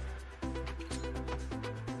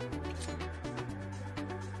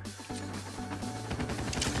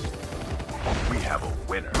 We have a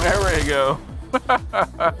winner. There we go.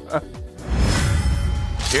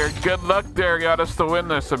 Here, good luck there. Got us to win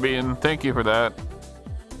this, Sabine. Thank you for that.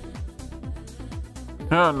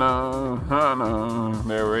 Oh no, oh no.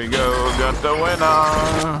 There we go. Got the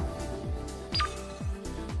winner.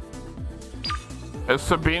 Is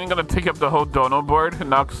Sabine gonna take up the whole dono board and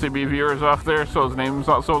knock CB viewers off there so his name's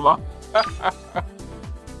not so long?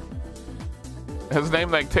 His name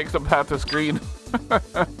like takes up half the screen.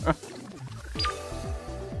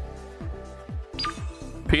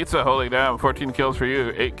 Pizza, holy damn, 14 kills for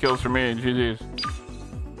you, 8 kills for me, GG's.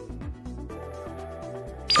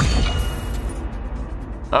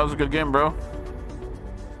 That was a good game, bro.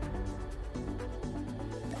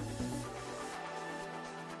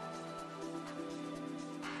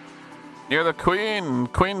 You're the queen,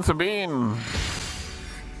 Queen Sabine.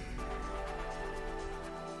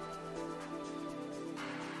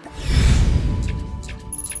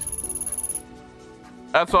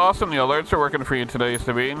 That's awesome, the alerts are working for you today,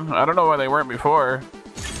 Sabine. I don't know why they weren't before.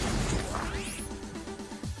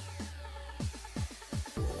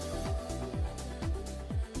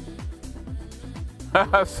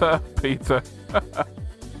 That's a pizza.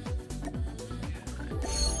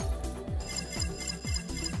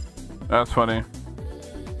 That's funny.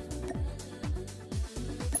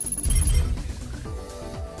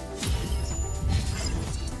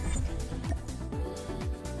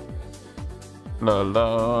 La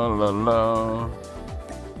la la la.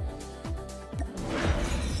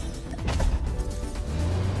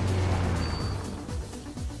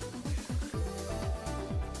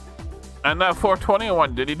 And that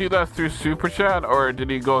 421, did he do that through Super Chat or did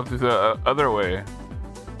he go through the other way?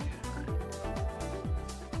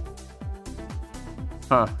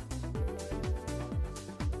 Huh.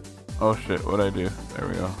 Oh shit, what'd I do? There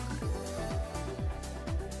we go.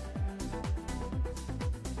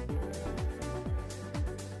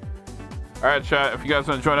 Alright, chat, if you guys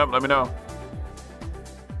want to join up, let me know.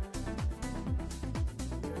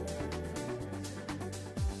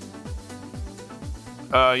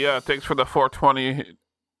 Yeah, thanks for the 420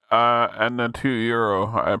 and the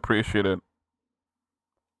 €2. I appreciate it.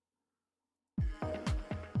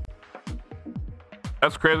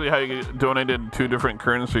 That's crazy how you donated 2 different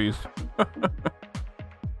currencies.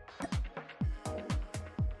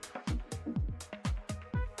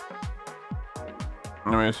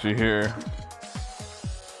 Let me see here.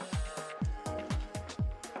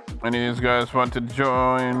 Any of these guys want to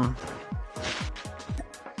join?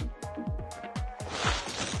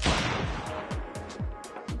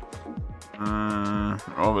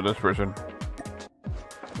 Over this person.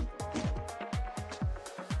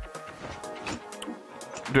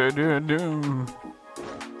 Do.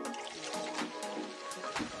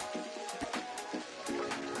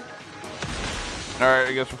 Alright,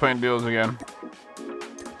 I guess we're playing duels again.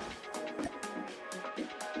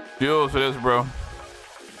 Duels it is, bro.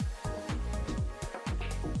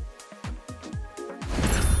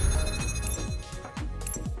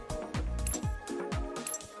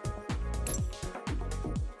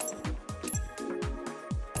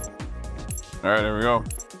 Alright, there we go.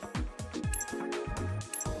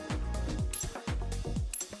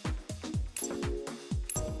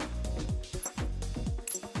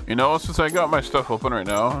 You know, since I got my stuff open right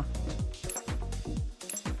now,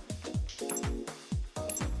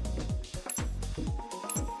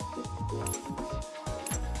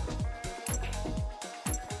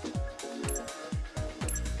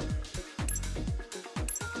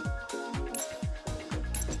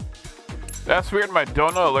 That's weird. My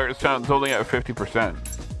donut alert sounds only at 50%.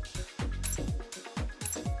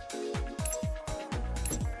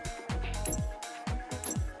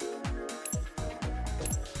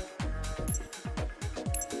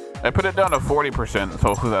 I put it down to 40%, so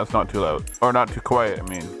hopefully that's not too loud. Or not too quiet, I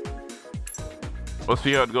mean. We'll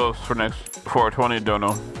see how it goes for next 420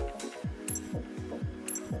 dono.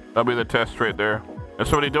 That'll be the test right there. If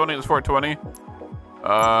somebody donates 420,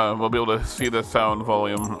 we'll be able to see the sound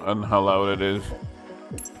volume and how loud it is.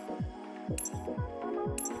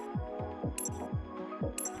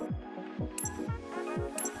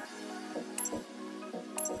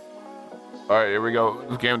 Alright, here we go.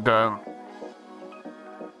 It's game time.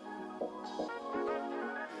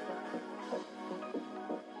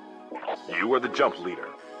 You are the jump leader.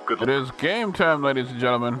 Good luck. It is game time, ladies and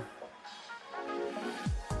gentlemen.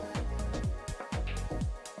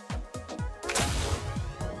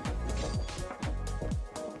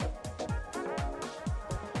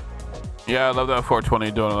 Yeah, I love that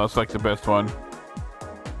 420 donut. That's like the best one.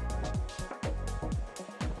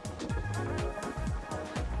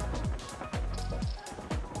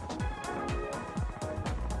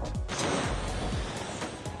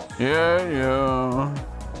 Yeah.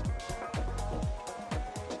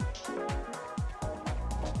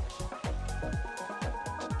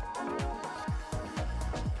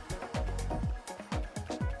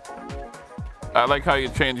 I like how you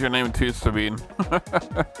change your name to Sabine.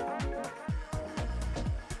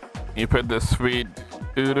 You put the sweet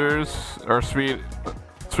ooters or sweet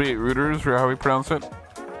rooters, or how we pronounce it.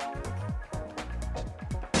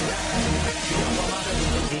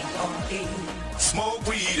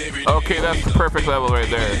 Okay, that's the perfect level right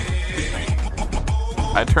there.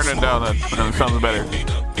 I turned it down and it sounds better.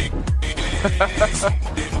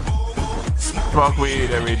 Smoke weed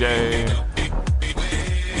every day.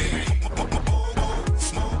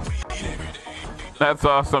 That's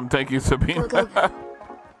awesome. Thank you, Sabine.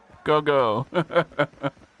 Go. Yeah,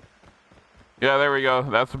 there we go.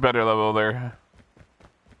 That's a better level there.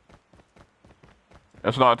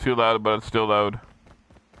 It's not too loud, but it's still loud.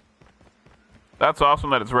 That's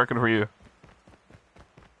awesome that it's working for you.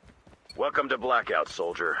 Welcome to Blackout,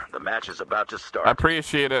 soldier. The match is about to start. I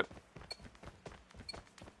appreciate it.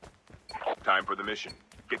 Time for the mission.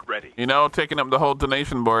 Get ready. You know, taking up the whole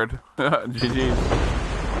donation board. GG's.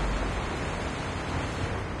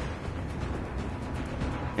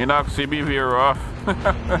 You knock CB viewer off.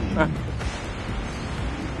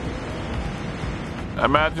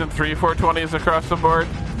 Imagine 3 420s across the board.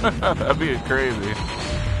 That'd be crazy.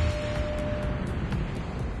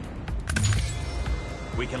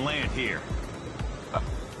 We can land here.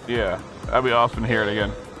 Yeah, that'd be awesome to hear it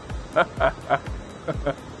again.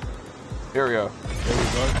 Here we go. There we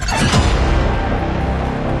go.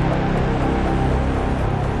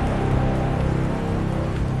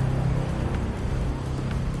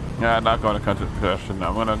 Yeah, I'm not going to concession.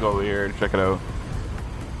 I'm gonna go over here and check it out.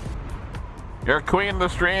 You're queen of the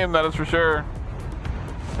stream, that is for sure.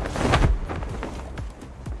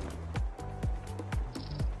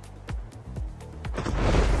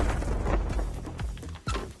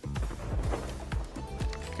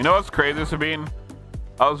 You know what's crazy, Sabine?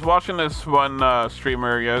 I was watching this one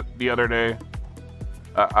streamer the other day.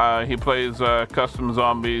 He plays custom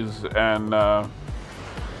zombies and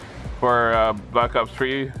for Black Ops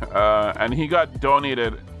 3, and he got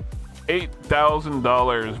donated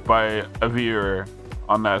 $8,000 by a viewer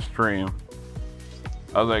on that stream.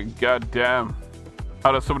 I was like, God damn,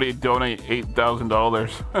 how does somebody donate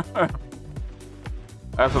 $8,000?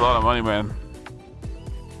 That's a lot of money, man.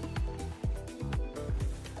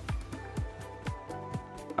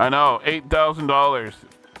 I know, $8,000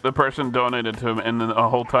 the person donated to him in the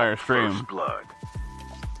whole entire stream. First blood.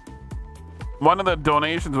 One of the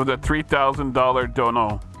donations was a $3,000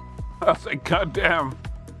 dono. I was like, God damn.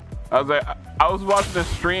 I was watching this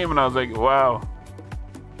stream and I was like, wow.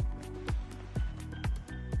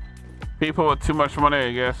 People with too much money,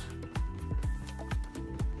 I guess.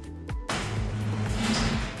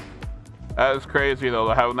 That is crazy though,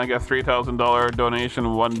 having like a $3,000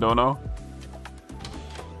 donation, one dono.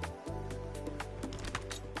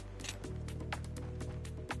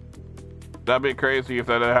 That'd be crazy if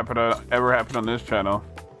that ever happened on this channel.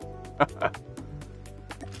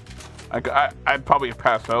 I'd probably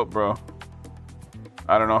pass out, bro.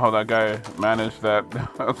 I don't know how that guy managed that.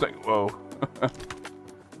 I was like, whoa.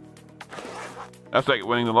 That's like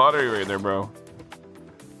winning the lottery right there, bro.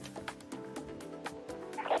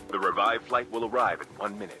 The revived flight will arrive in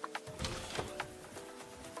 1 minute.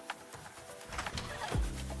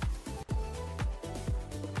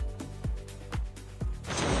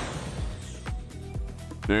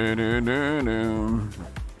 Do, do, do, do.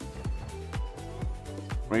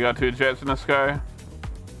 We got 2 jets in the sky.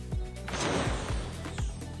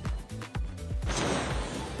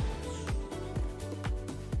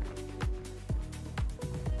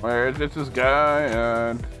 Where is this guy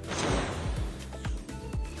at?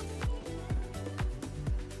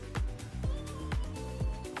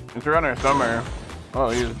 He's around here somewhere. Oh,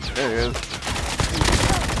 there he is.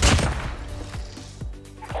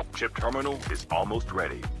 Chip terminal is almost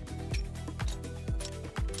ready.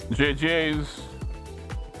 JJ's.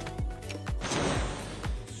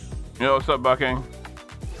 Yo, what's up, Bucking?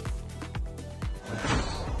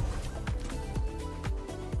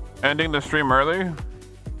 Ending the stream early?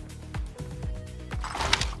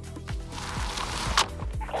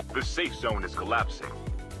 The safe zone is collapsing.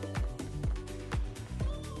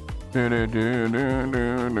 Yeah,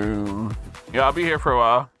 I'll be here for a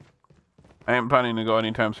while. I ain't planning to go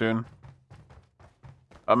anytime soon.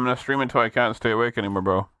 I'm gonna stream until I can't stay awake anymore,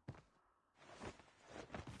 bro.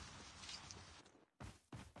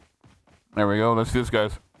 There we go. Let's do this,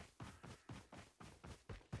 guys.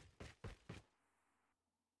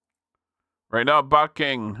 Right now,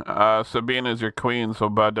 Bucking. Sabina is your queen, so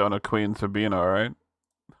bow down to Queen Sabina, alright?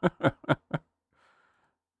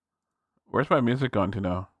 Where's my music gone to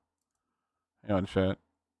now? Hang on, chat.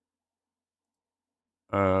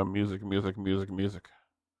 Music. We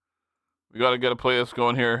gotta get a playlist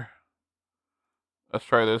going here. Let's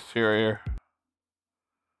try this here.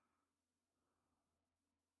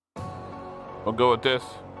 We'll go with this.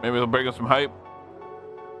 Maybe it'll bring us some hype.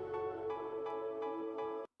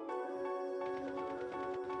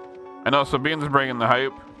 I know Sabine's bringing the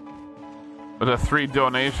hype. With the 3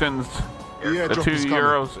 donations, Yeah, the 2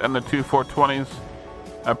 euros and the 2 420s.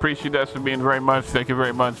 I appreciate that, Sabine, very much. Thank you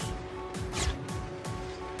very much.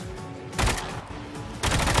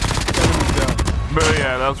 But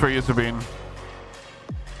yeah, that was for you, Sabine.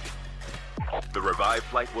 The revived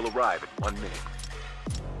flight will arrive in 1 minute.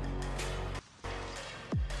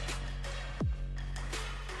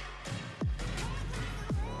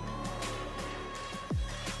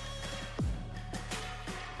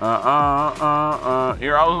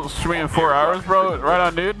 You're all streaming 4 hours, bro? Right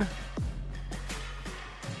on, dude.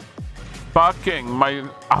 Fucking, my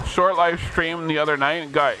short live stream the other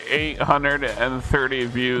night got 830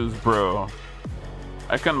 views, bro.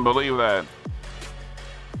 I couldn't believe that.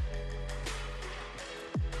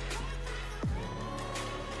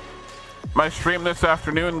 My stream this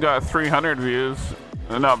afternoon got 300 views.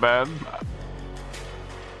 Not bad.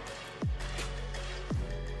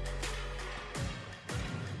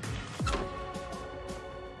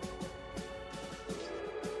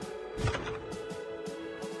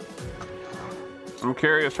 I'm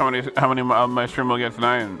curious how many my stream will get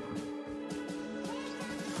tonight.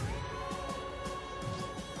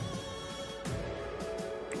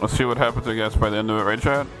 Let's see what happens, I guess, by the end of it, right,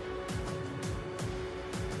 chat?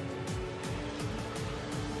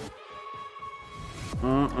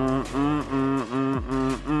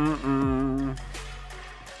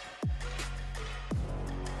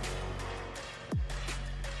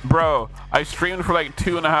 Bro, I streamed for like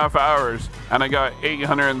 2.5 hours and I got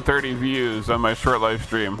 830 views on my short live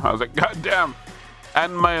stream. I was like, God damn.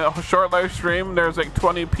 And my short live stream, there's like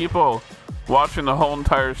 20 people watching the whole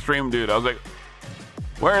entire stream, dude. I was like,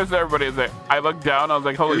 where is everybody? I looked down, I was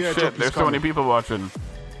like, holy shit, there's so many people watching.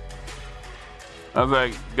 I was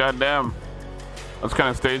like, God damn. I was kind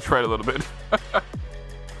of stage fright a little bit.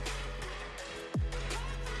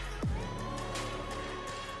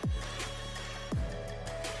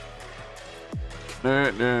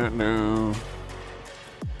 No.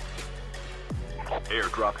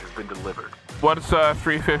 Airdrop has been delivered. What's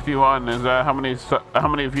 351? Is that how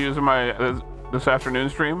many views am I this afternoon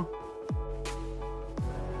stream?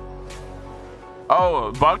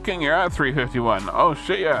 Oh, Bucking, you're at 351. Oh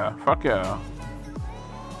shit, yeah. Fuck yeah.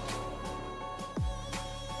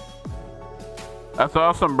 That's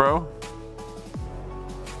awesome, bro.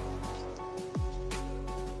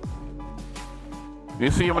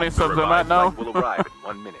 You see how many subs I'm at now? Will arrive in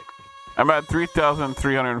 1 minute. I'm at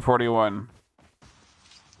 3,341.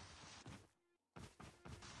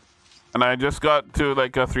 And I just got to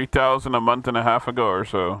like 3,000 a month and a half ago or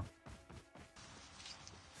so.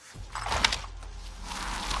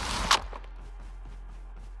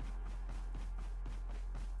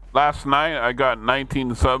 Last night I got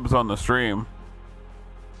 19 subs on the stream.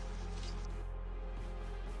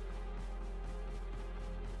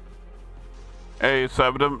 Hey,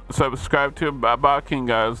 subscribe to Bucking,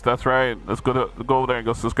 guys. That's right. Let's go there and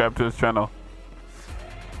go subscribe to his channel.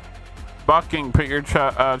 Bucking, put your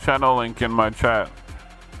channel link in my chat.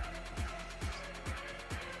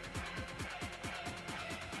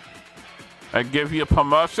 I give you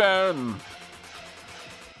promotion.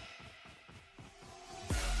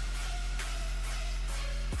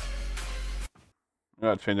 I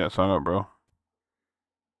gotta change that song up, bro.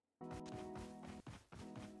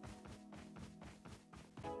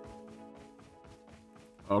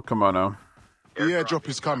 Oh, come on now. The airdrop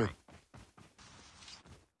is coming.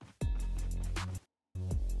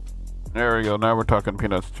 There we go. Now we're talking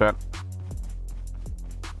peanuts, chat.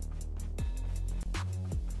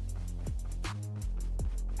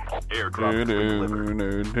 Airdrop has been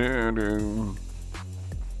delivered.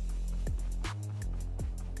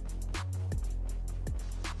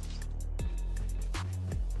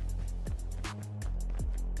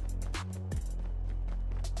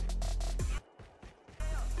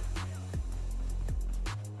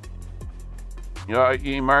 Yeah,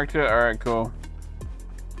 you marked it? Alright, cool.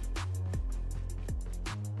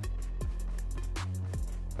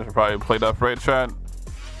 I should probably play that right, chat.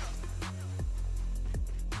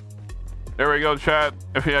 There we go, chat.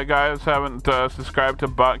 If you guys haven't subscribed to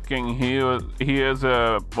Bot King, he is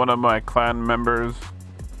one of my clan members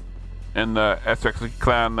in the SX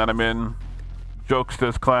clan that I'm in.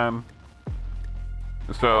 Jokesters clan.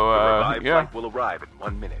 So yeah. Flight will arrive in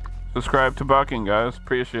 1 minute. Subscribe to Bot King, guys.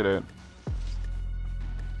 Appreciate it.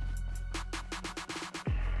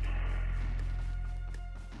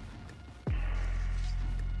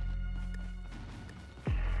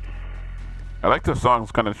 I like the song,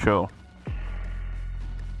 it's kind of chill.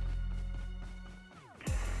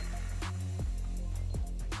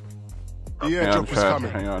 The airdrop is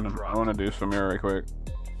coming. Hang on, I want to do some here right quick.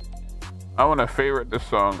 I want to favorite this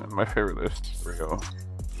song in my favorite list. There we go.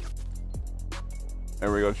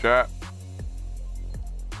 There we go, chat.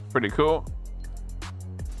 Pretty cool.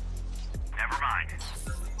 Never mind.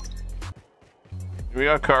 We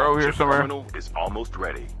got a car over here somewhere. Terminal is almost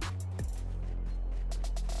ready.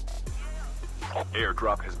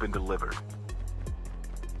 Airdrop has been delivered.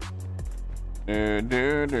 There's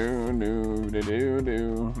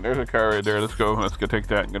a car right there. Let's go. Let's go take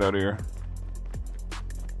that and get out of here.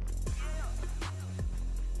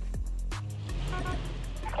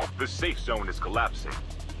 The safe zone is collapsing.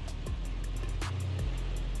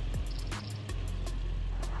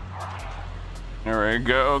 There we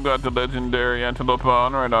go. Got the legendary antelope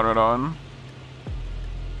on. Right on, right on.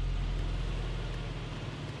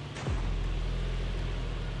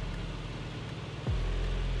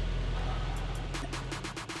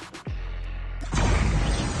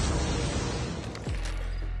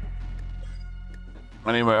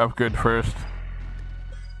 I need my upgrade first.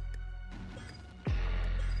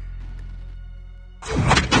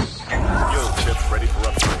 Skill chip ready for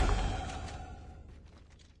upgrade.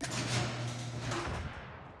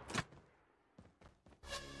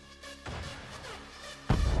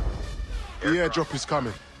 The airdrop is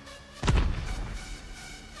coming.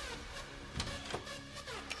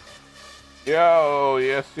 Yo,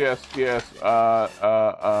 yes. Here.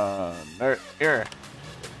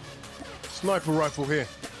 Sniper rifle here.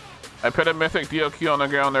 I put a mythic DLQ on the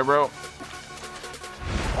ground there, bro.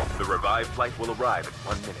 The revived flight will arrive in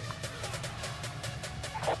 1 minute.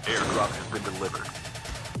 Airdrop has been delivered.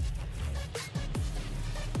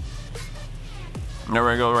 There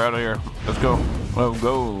we go, we're out of here. Let's go. Let's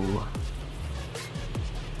go.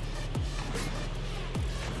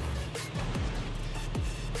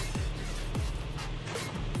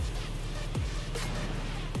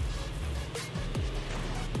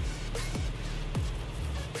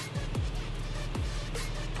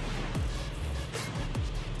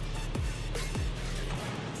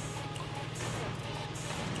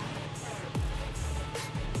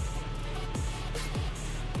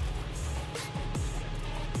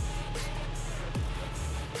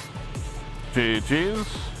 GG's.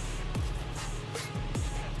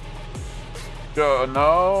 Yo,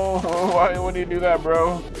 no. Why would you do that,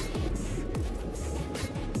 bro?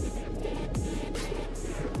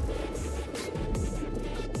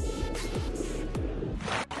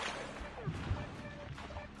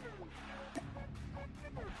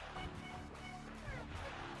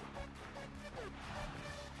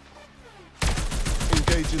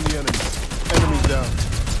 Engaging the enemy. Enemy down.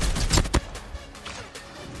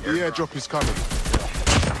 The airdrop is coming.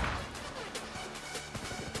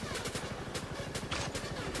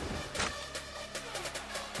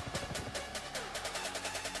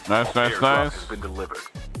 Nice. Airdrop has been delivered.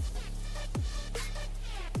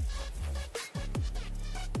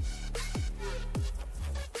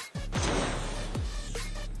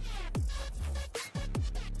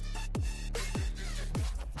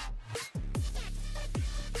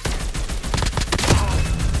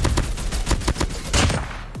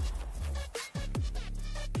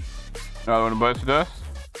 Another one bites to dust.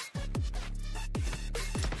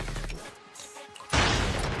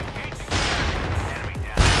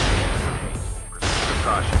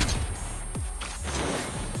 Caution.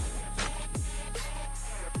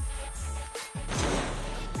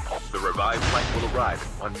 The revived flight will arrive in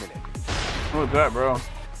 1 minute. What was that, bro?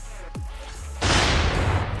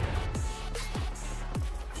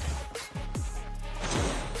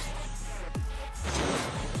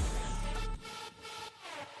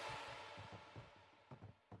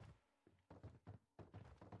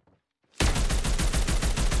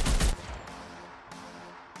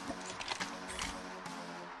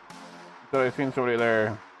 Thought I seen somebody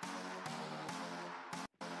there.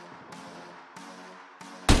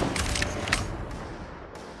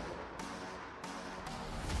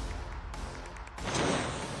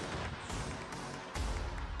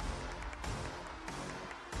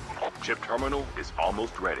 Chip terminal is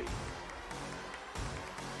almost ready.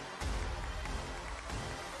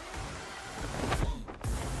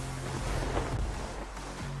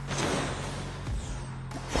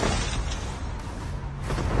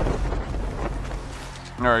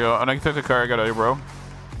 There we go. And I can take the car. I got it, bro.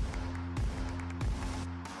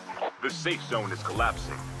 The safe zone is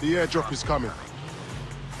collapsing. The airdrop is coming.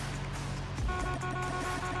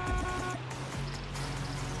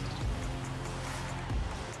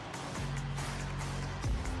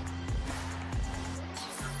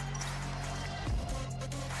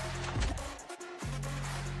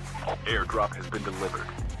 Airdrop has been delivered.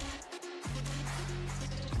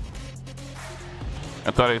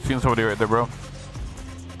 I thought I'd seen somebody right there, bro.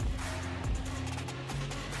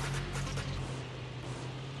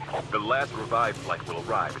 The last revived flight will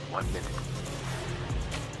arrive in 1 minute.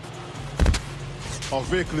 Our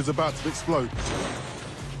vehicle is about to explode.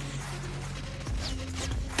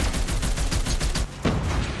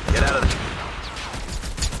 Get out of there.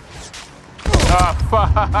 Ah,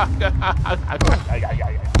 fuck.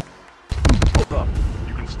 Hold up.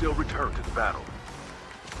 You can still return to the battle.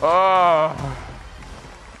 Oh.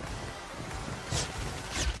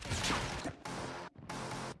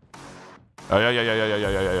 Oh,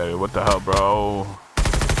 yeah. What the hell, bro?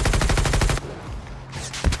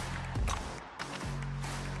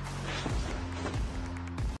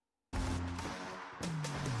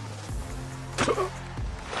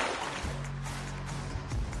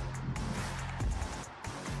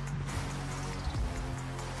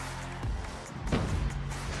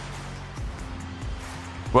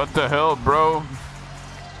 What the hell, bro?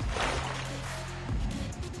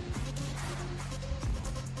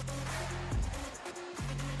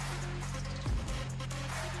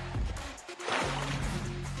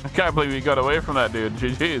 I can't believe we got away from that dude.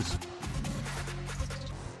 GG's.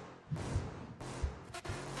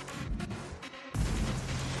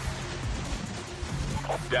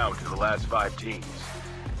 Down to the last 5 teams.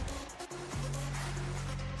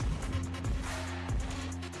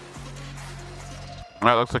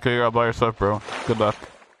 Alright, looks like you're all by yourself, bro. Good luck.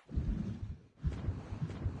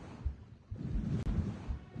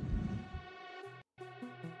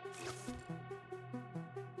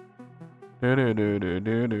 Do.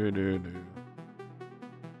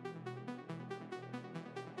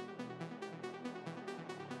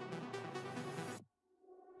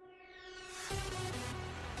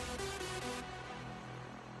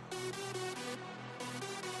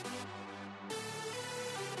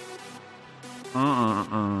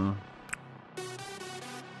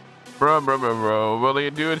 Bro. Will they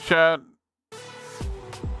do a chat?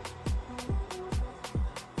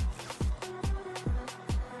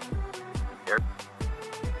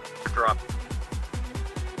 Drop.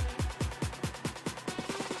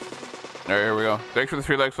 Alright, here we go. Thanks for the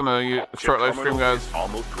 3 likes on the short live stream, guys.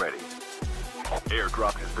 Almost ready.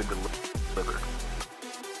 Airdrop has been delivered.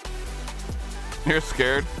 You're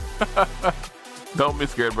scared? Don't be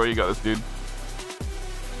scared, bro. You got this, dude.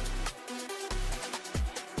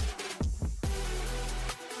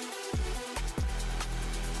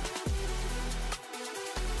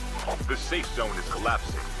 The safe zone is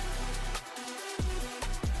collapsing.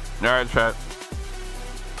 Alright, chat.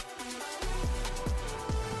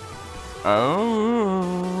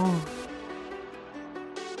 Oh.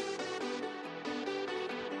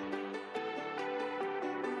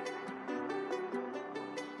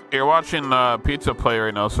 You're watching Pizza play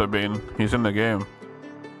right now, Sabine. He's in the game.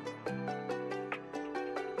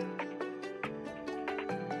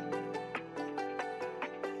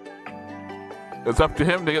 It's up to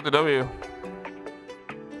him to get the W.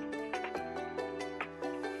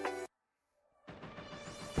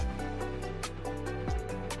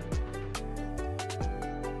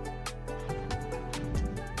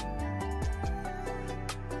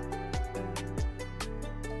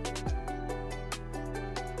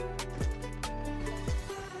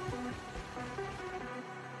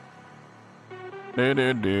 Do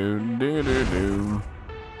do do do do do.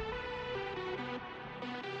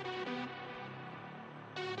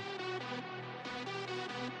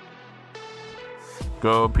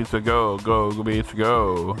 Go pizza, go pizza,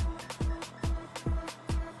 go.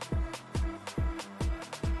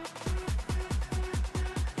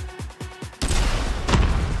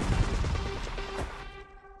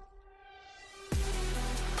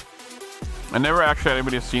 I never actually had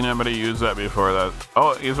anybody seen anybody use that before. That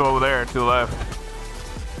oh, he's over there to the left.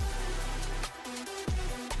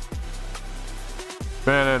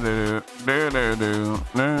 Do do do do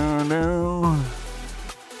do do.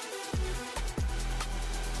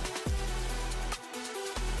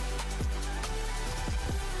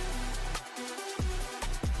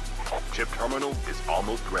 Chip terminal is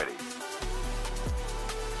almost ready.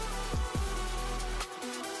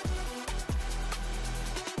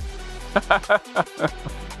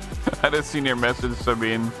 I just seen your message,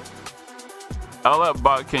 Sabine. I'll let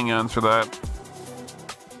Bot King answer that.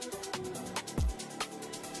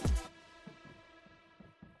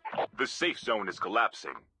 The safe zone is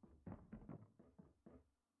collapsing.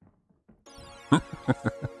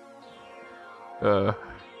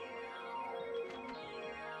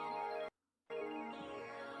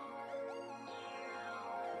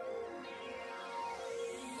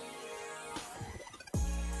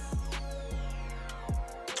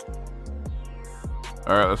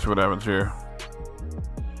 All right, let's see what happens here.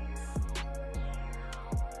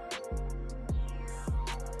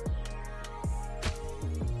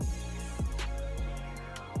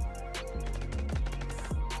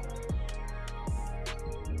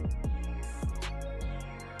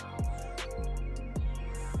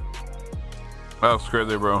 Oh, screw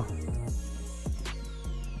there, bro.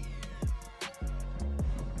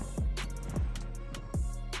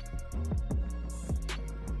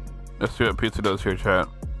 Let's see what pizza does here, chat.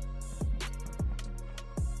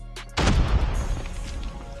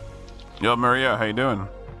 Yo, Maria, how you doing?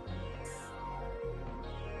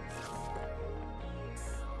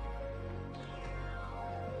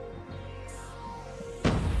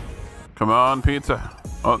 Come on, pizza.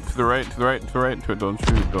 Oh, to the right, to the right, to the right. To it. Don't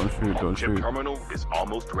shoot, don't shoot, don't shoot. Chip terminal is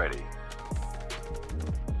almost ready.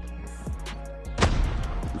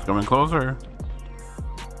 It's coming closer.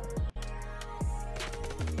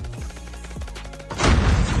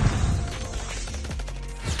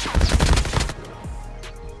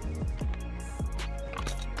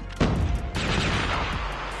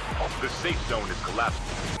 The safe zone is collapsing.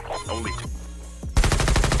 Only two.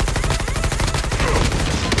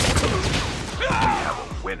 We have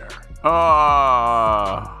a winner.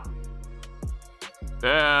 Ah,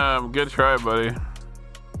 damn, good try, buddy.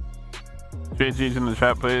 JG's in the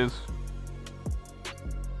chat, please.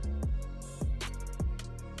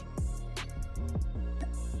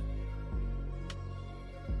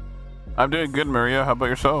 I'm doing good, Maria. How about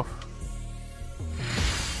yourself?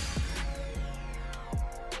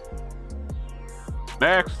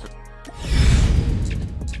 Next.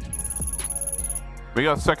 We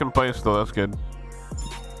got second place though, that's good.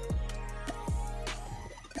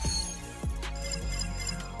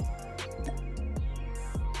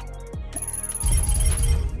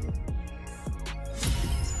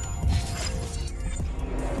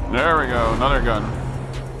 There we go, another gun.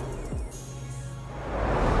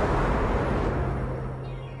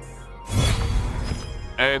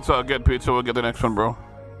 Hey, it's all good, pizza. We'll get the next one, bro.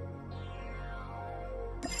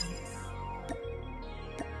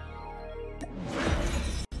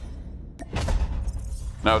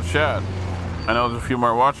 Now, chat. I know there's a few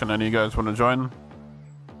more watching. Any of you guys want to join?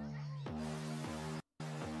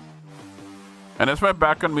 And is my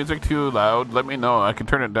background music too loud? Let me know. I can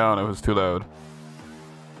turn it down if it's too loud.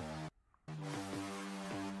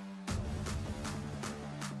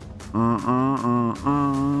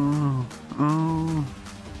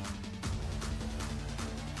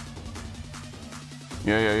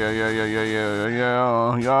 Yeah.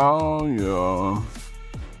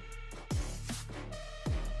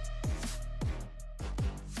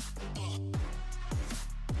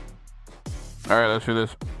 All right, let's do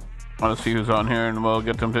this. I want to see who's on here, and we'll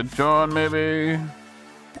get them to join, maybe.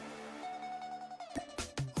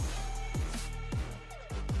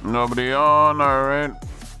 Nobody on. All right.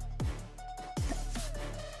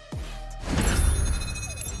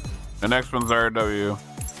 The next one's RW.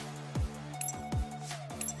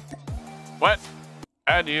 What?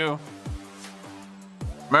 Add you.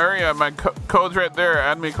 Maria, my code's right there.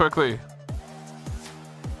 Add me quickly.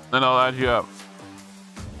 Then I'll add you up.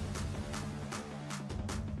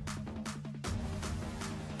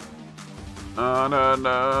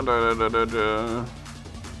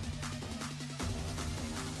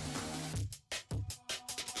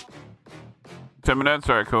 10 minutes?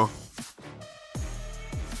 Alright, cool.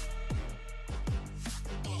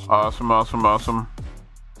 Awesome, awesome, awesome.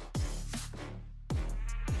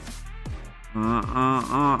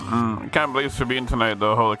 I can't believe Sabine tonight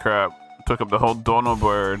though, holy crap. Took up the whole dono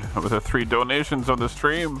board with the 3 donations on the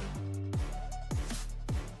stream.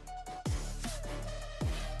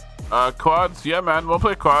 Quads? Yeah, man, we'll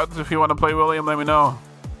play quads. If you want to play, William, let me know.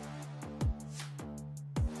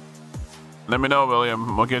 Let me know,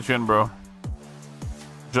 William. We'll get you in, bro.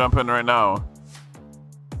 Jump in right now.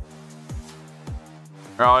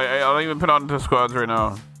 I'll even put on 2 squads right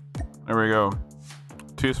now. There we go.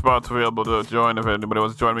 2 spots available to join if anybody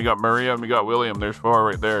wants to join. We got Maria and we got William. There's 4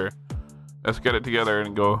 right there. Let's get it together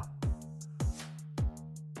and go.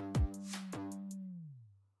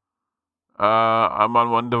 I'm on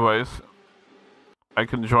 1 device. I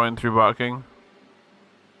can join through botking.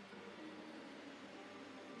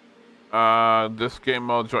 This game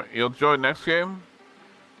I'll join. You'll join next game?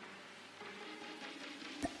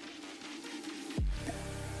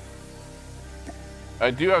 I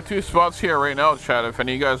do have 2 spots here right now, chat. If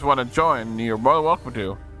any of you guys want to join, you're more than welcome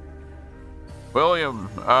to. William,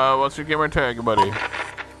 what's your gamer tag, buddy?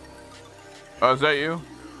 Oh, is that you?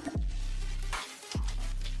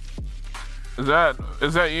 Is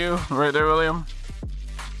that you right there, William?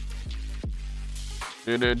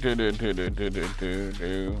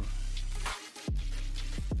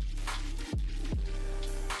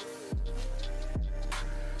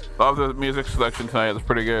 Love the music selection tonight. It's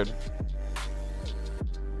pretty good.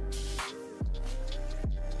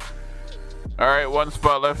 All right, 1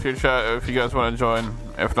 spot left here, chat. If you guys want to join,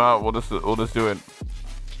 if not, we'll just do it.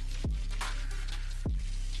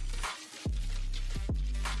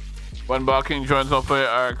 When Balking joins, I'll play it.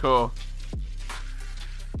 All right, cool.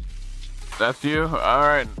 That's you. All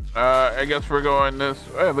right. I guess we're going this.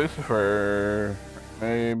 Hey, Lucifer.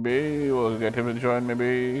 Maybe we'll get him to join.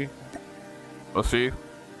 Maybe we'll see.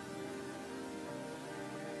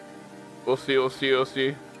 We'll see. We'll see. We'll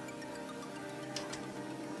see.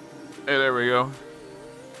 Hey, there we go.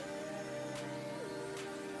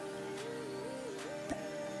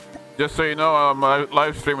 Just so you know, I'm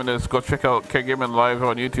live streaming this. Go check out K Gaming Live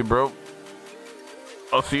on YouTube, bro.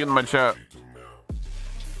 I'll see you in my chat.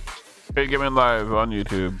 K Gaming Live on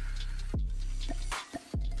YouTube.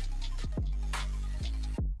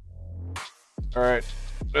 All right,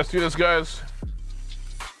 let's do this, guys.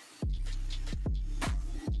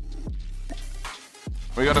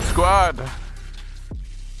 We got a squad.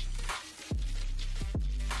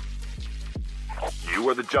 You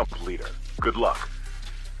are the jump leader. Good luck.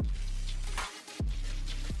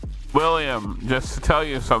 William, just to tell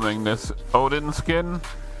you something, this Odin skin,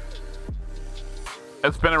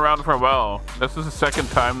 it's been around for a while. This is the 2nd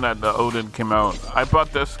time that the Odin came out. I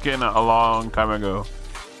bought this skin a long time ago.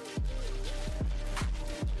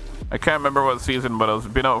 I can't remember what season, but it's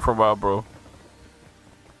been out for a while, bro.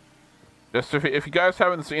 Just if you guys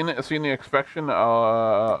haven't seen the inspection, wait,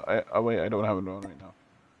 I don't have it on right now.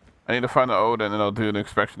 I need to find the Odin and I'll do an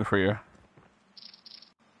inspection for you.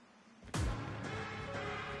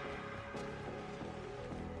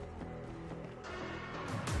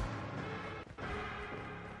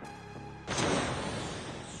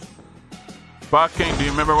 Bot King, do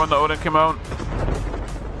you remember when the Odin came out?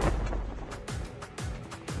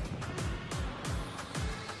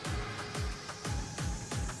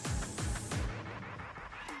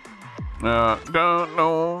 Don't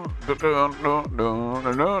know.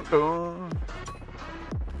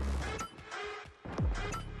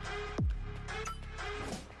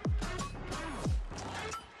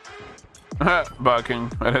 Bot King,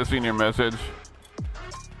 I have seen your message.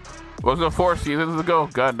 Was it 4 seasons ago?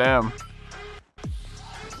 Goddamn.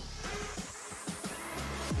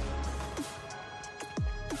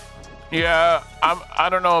 Yeah, I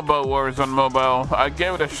don't know about Warzone Mobile. I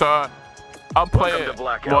gave it a shot. I'll play it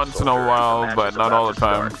once in a while, but not all the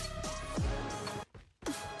time.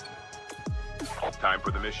 Time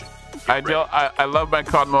for the mission. I love my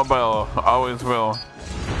COD Mobile. Always will.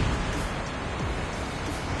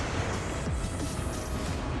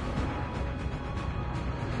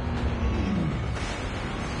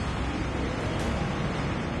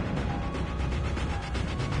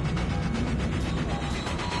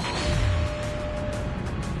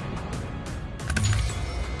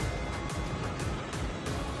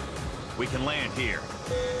 We can land here.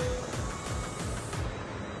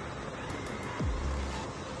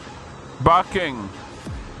 Bocking,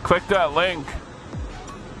 click that link.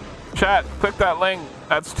 Chat, click that link.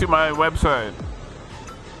 That's to my website.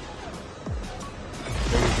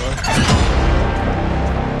 There we go.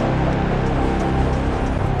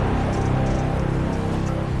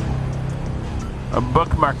 I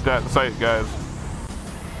bookmarked that site, guys.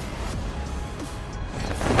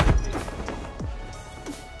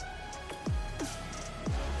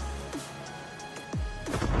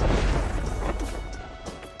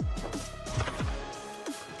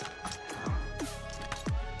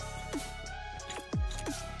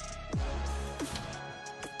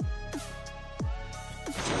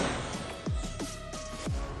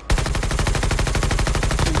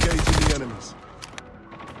 Engaging the enemies.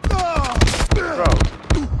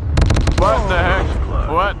 What the heck?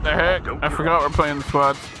 What the heck? I forgot we're playing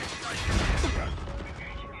squads.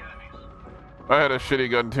 I had a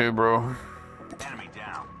shitty gun too, bro. Enemy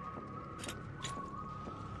down.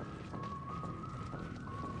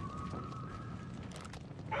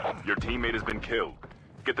 Your teammate has been killed.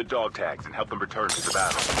 Get the dog tags and help them return to the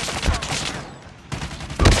battle.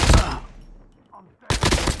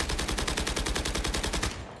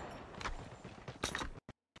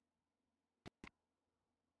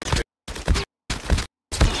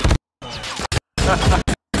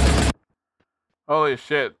 Holy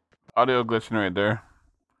shit. Audio glitching right there.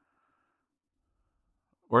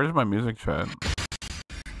 Where's my music chat?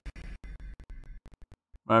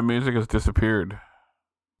 My music has disappeared.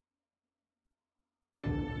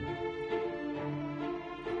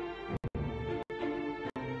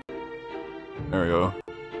 There we go.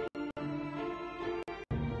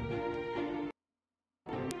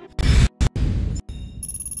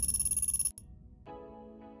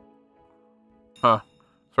 Huh.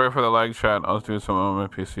 Sorry for the lag, chat. I was doing something on my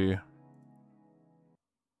PC.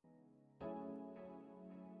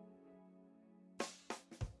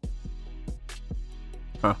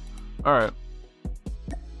 Huh. Alright.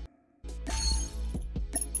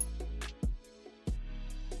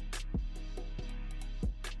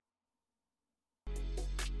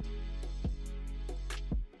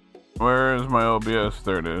 Where is my OBS?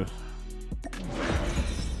 There it is.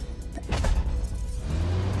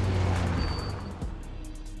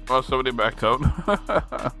 Oh, somebody backed out.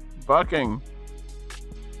 Bucking.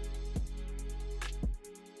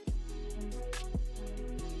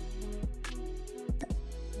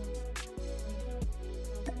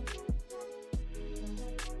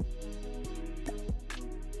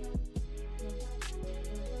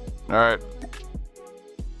 All right.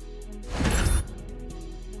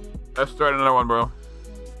 Let's start another one, bro.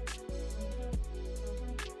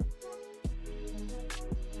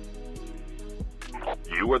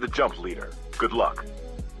 You are the jump leader. Good luck.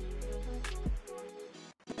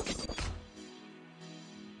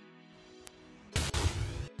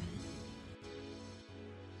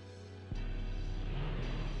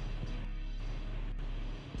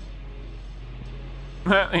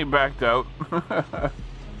 He backed out.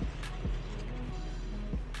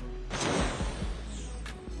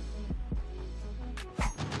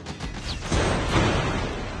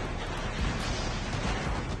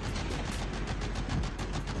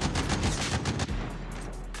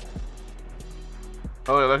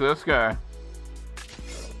 Oh, look at this guy.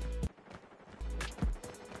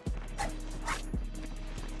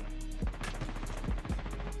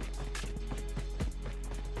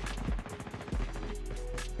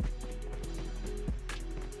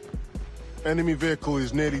 Enemy vehicle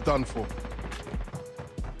is nearly done for.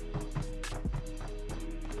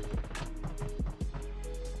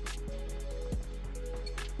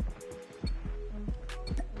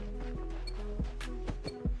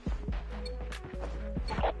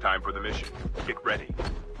 Time for the mission. Get ready.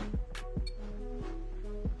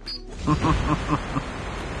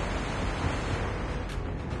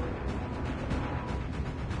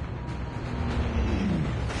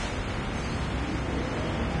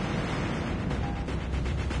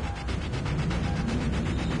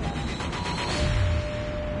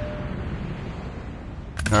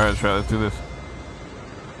 All right, try. Let's do this.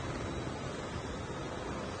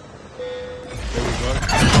 There we go.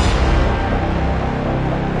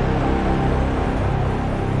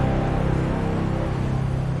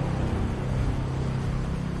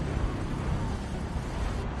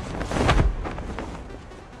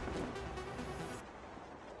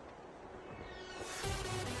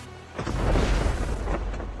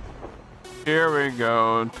 Here we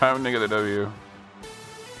go. Time to get the W.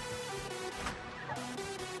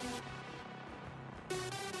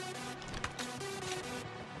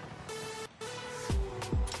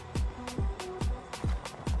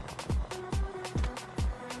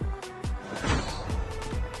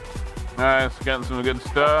 Nice, getting some good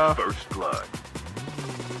stuff. First blood.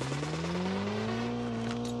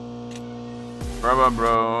 Bravo,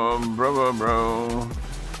 bro. Bravo, bro.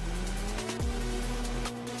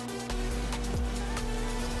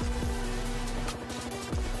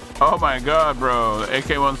 Oh my god, bro. The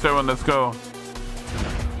AK-17, let's go.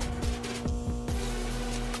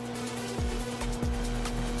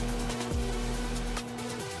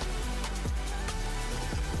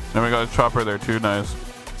 And we got a chopper there too, nice.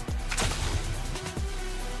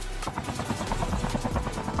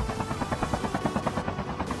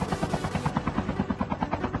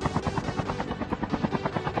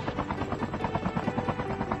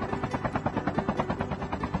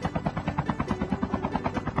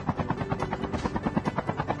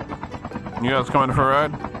 You guys coming for a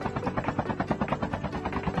ride?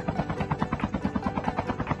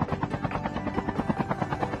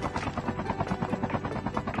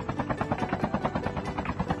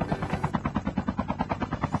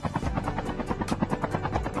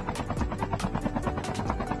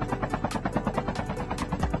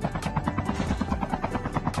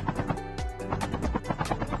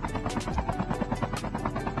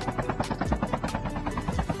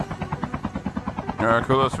 Alright,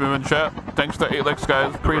 cool, let's move in chat. Thanks to 8 licks,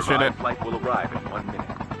 guys. Appreciate it. The flight will arrive in 1 minute.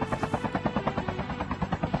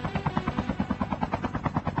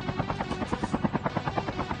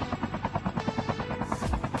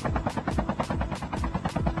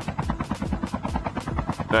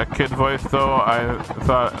 That kid voice, though, I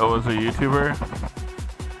thought it was a YouTuber.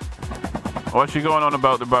 What's she going on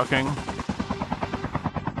about the bucking?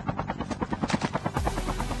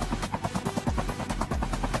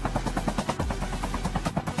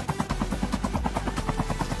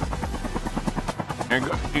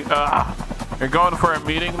 You're going for a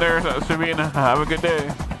meeting there, Sabine. Have a good day.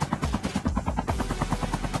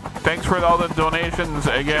 Thanks for all the donations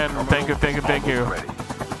again. Thank you, thank you, thank you.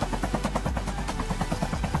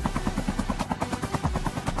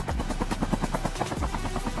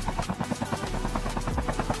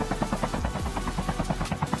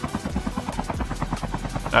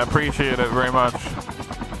 I appreciate it very much.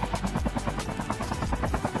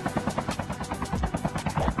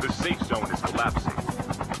 The safe zone is collapsing.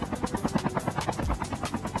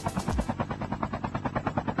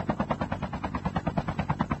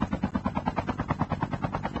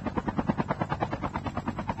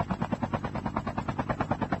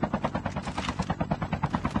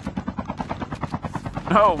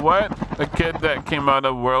 Oh, what? The kid that came out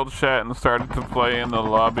of World Chat and started to play in the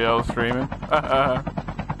lobby I was streaming?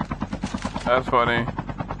 That's funny.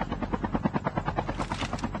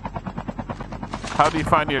 How do you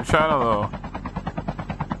find your channel, though?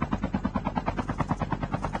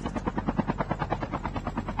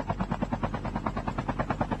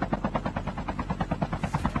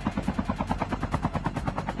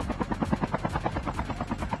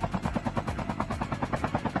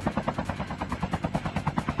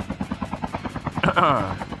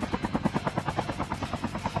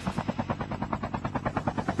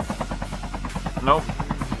 Nope.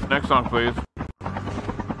 Next song, please.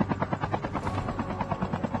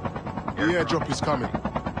 The airdrop is coming.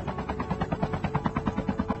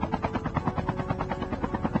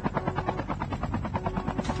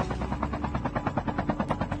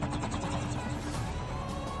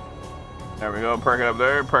 There we go. Park it up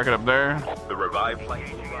there. Park it up there. The revived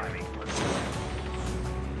flight will arrive.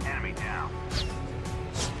 Enemy down.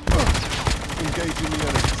 Engaging the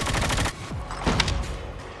enemy.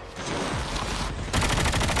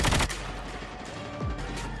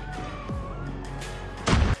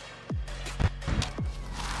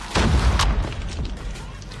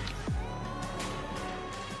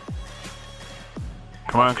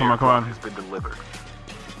 Come on, come on, come on. Has been delivered.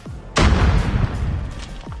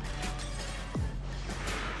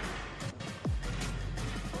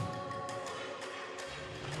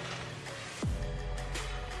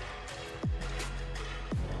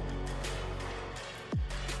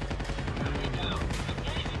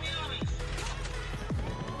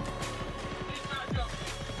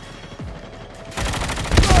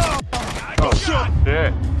 Oh, shot!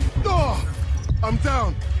 Shit. Oh, I'm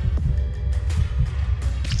down.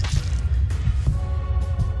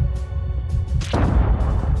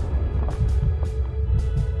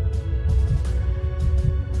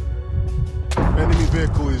 Enemy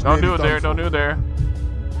vehicle is Don't do nearly it there. done Don't do it there.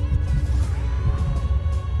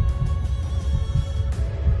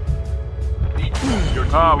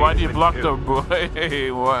 Oh, why'd you block the boy?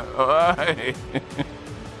 What? Why?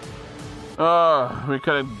 Oh, we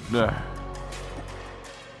could have.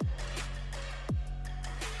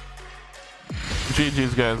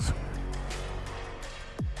 GG's, guys.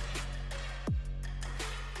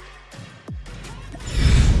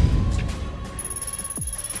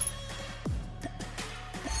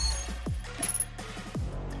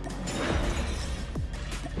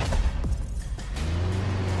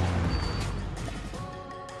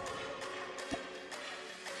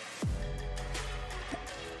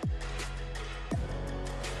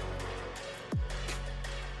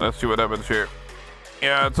 Let's see what happens here.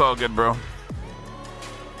 Yeah, it's all good, bro.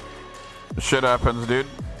 Shit happens, dude.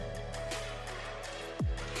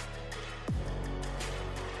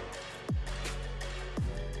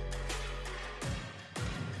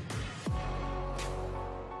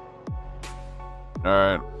 All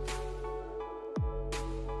right.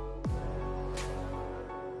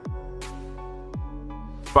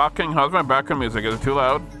 Fucking, how's my background music? Is it too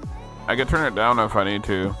loud? I can turn it down if I need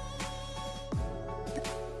to.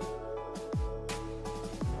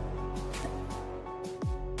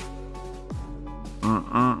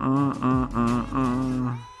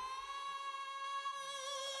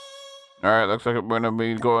 Alright, looks like we're gonna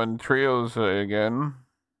be going trios again.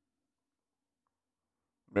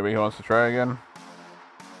 Maybe he wants to try again.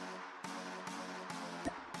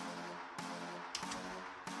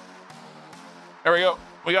 There we go.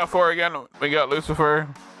 We got 4 again. We got Lucifer.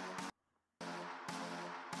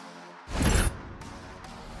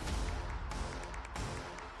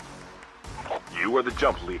 You are the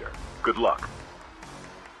jump leader. Good luck.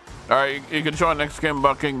 Alright, you can join next game,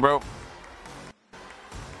 Bucking, bro.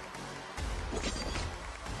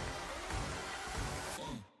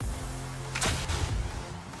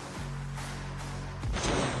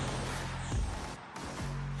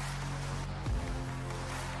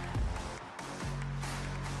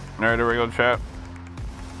 Alright, here we go, chat.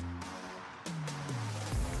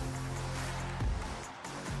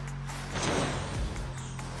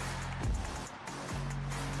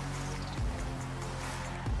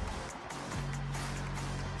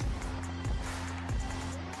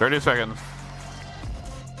 "30 seconds.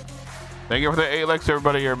 Thank you for the 8 likes,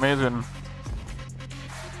 everybody. You're amazing.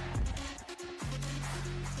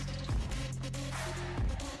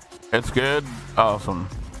 It's good. Awesome.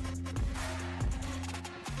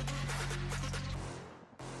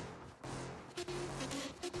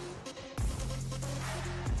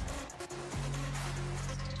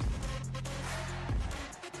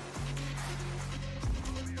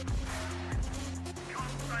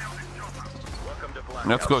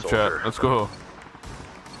 Let's go, chat. Let's go.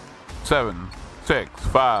 7, 6,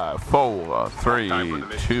 5, 4, 3,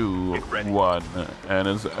 2, 1, and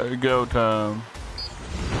it's go time.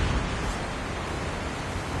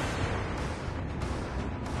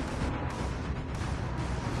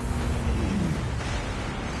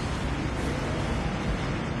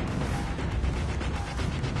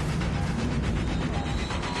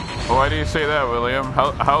 Why do you say that, William?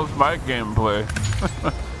 How's my gameplay?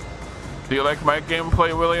 Do you like my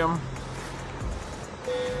gameplay, William?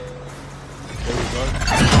 There we go.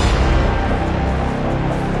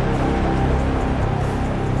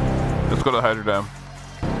 Let's go to Hydro Dam.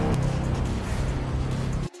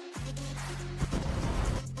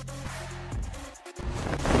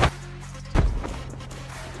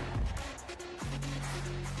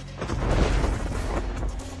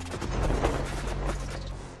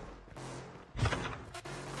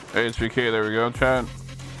 HBK, there we go, chat.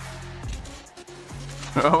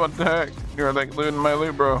 Oh, what the heck? You're like looting my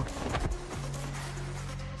loot, bro.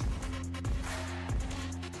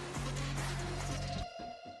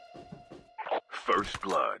 First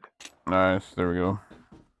blood. Nice, there we go.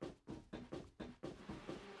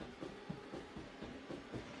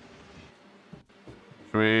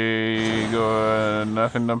 Should we go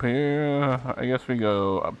nothing up here? I guess we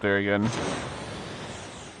go up there again.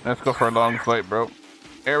 Let's go for a long flight, bro.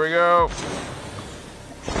 Here we go.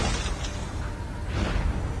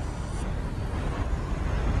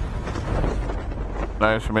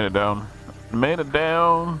 Nice, we made it down. Made it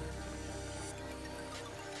down.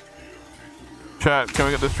 Chat, can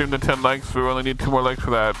we get this stream to 10 likes? We only need 2 more likes for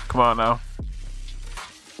that. Come on now.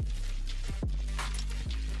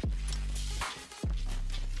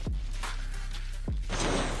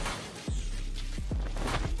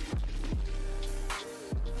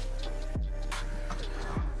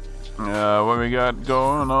 Yeah, what we got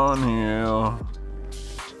going on here?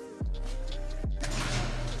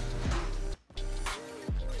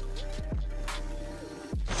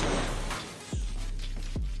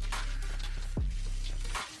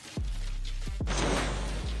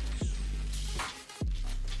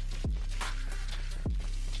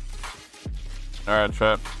 Alright,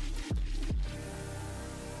 chat.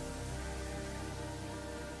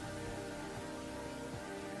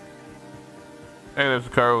 Hey, there's a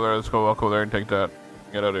car over there. Let's go walk over there and take that.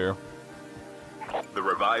 Get out of here. The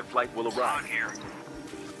revived flight will arrive here.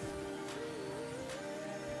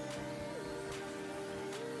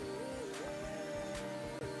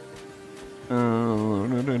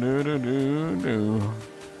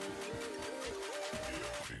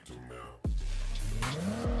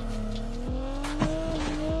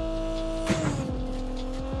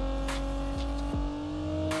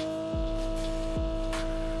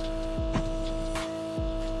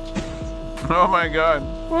 Oh my god.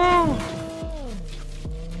 Woo!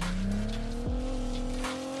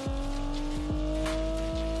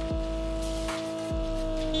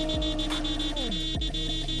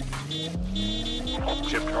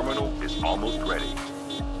 Chip terminal is almost ready.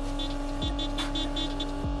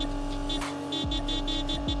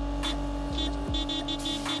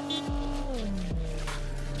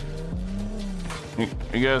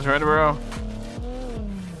 You guys ready, bro?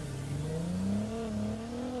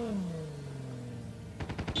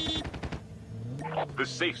 The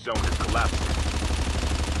safe zone is collapsing.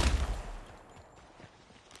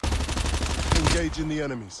 Engaging the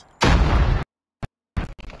enemies.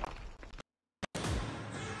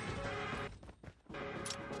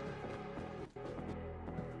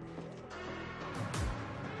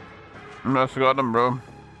 Must have got them, bro.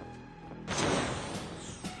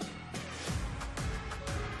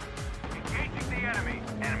 Engaging the enemy.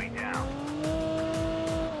 Enemy down.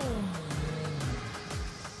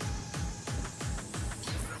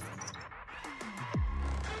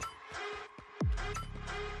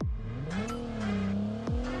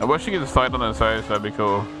 I wish you could slide on the sides, that'd be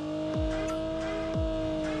cool.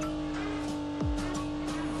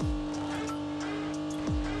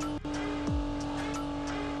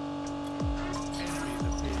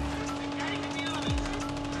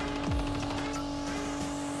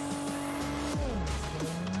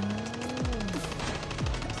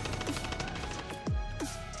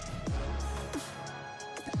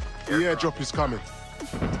 The airdrop is coming.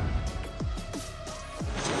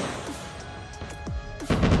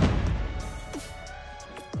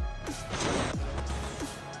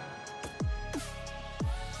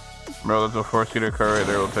 Bro, there's a 4-seater car right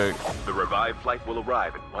there we'll take. The revived flight will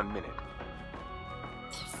arrive in 1 minute.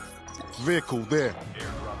 Vehicle there.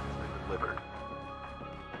 Airdrop has been delivered.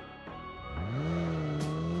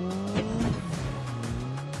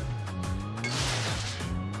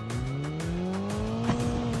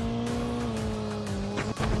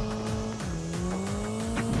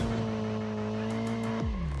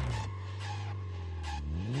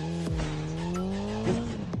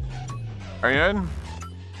 Are you in?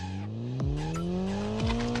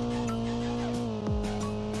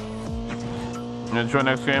 Enjoy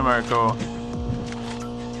next game, alright, cool.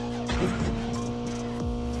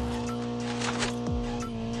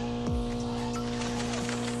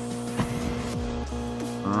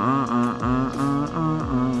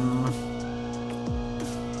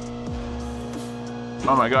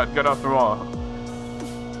 Oh my god, get off the wall.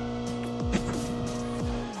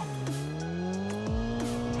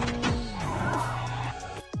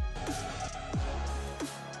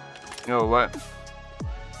 Yo, what?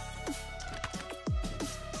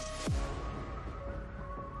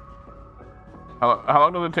 How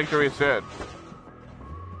long does it take to reset?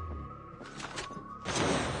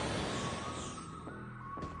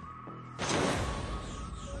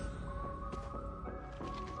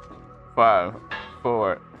 Five,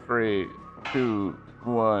 4, 3, 2,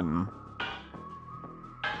 1.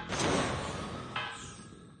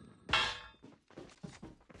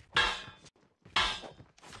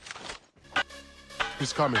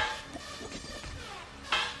 He's coming.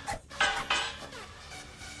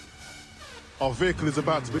 Our vehicle is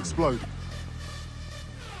about to explode.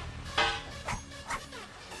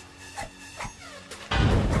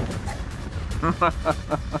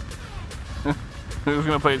 Who's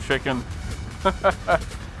gonna play chicken?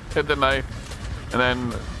 Hit the knife, and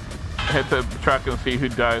then hit the truck and see who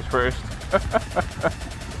dies first.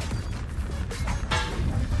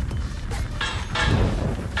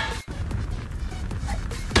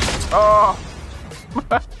 Oh!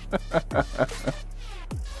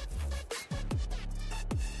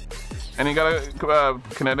 And you got a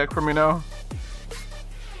kinetic for me now?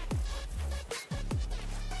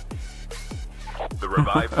 The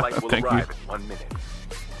revived flight will Thank arrive you. in 1 minute.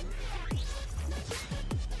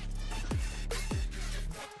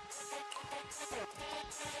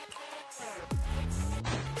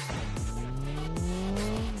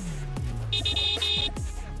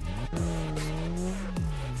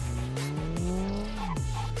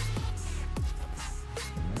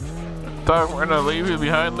 Thought we're gonna leave you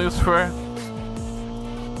behind, Lucifer.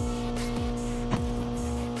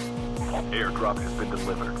 Airdrop has been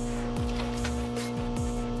delivered.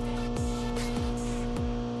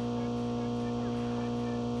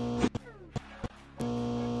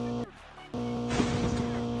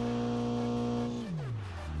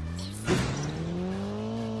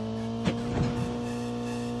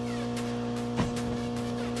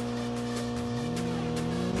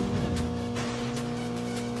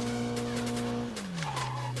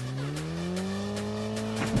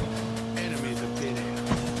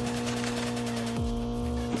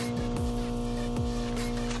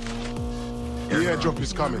 airdrop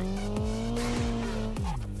is coming.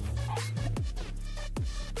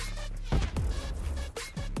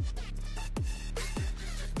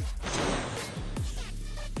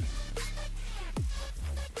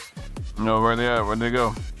 No, where they at? Where'd they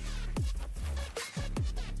go?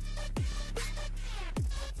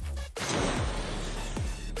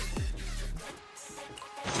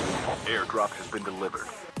 Airdrop has been delivered.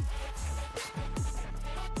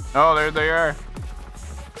 Oh, there they are.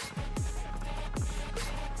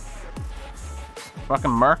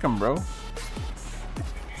 Fucking mark them, bro.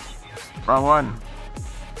 Wrong one.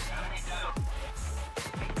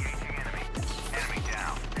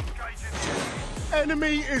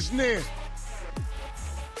 Enemy is near.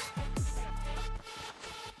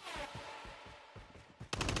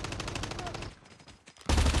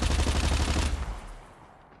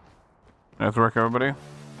 Nice work, everybody.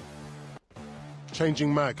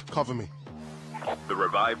 Changing mag, cover me. The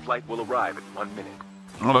revived flight will arrive in 1 minute.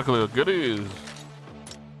 Oh, look at the goodies.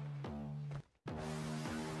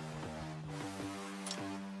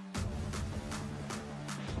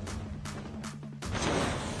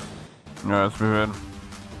 Alright, let's move in.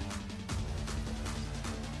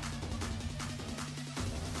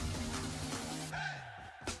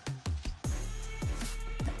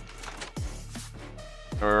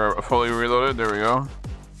 We're fully reloaded, there we go.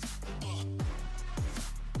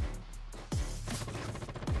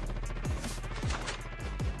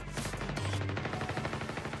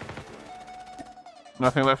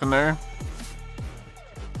 Nothing left in there?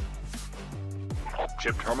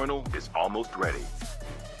 Chip terminal is almost ready.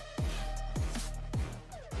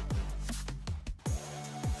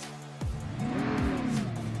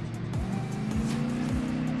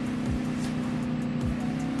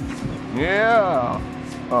 Yeah!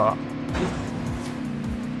 Oh.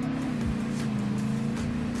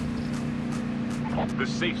 The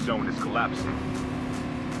safe zone is collapsing.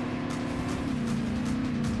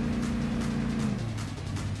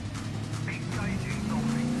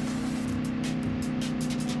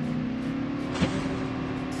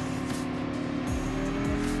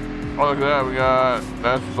 Oh, look at that, we got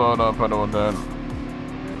that's slowed up. I don't want that.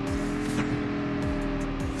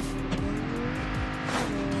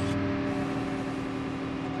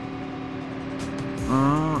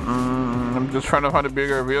 I'm just trying to find a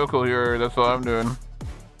bigger vehicle here, that's all I'm doing.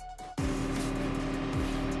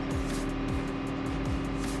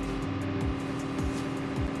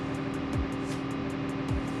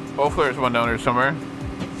 Hopefully there's one down there somewhere.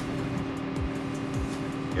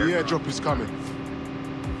 The airdrop is coming.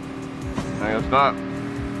 I guess not.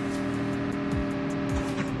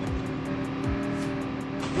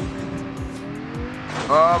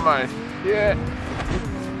 Oh my shit.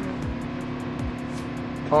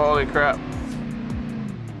 Holy crap.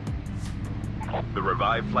 The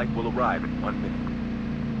revived flight will arrive in 1 minute.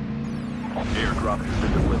 Airdrop has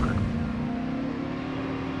been delivered.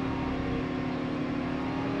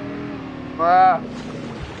 Ah.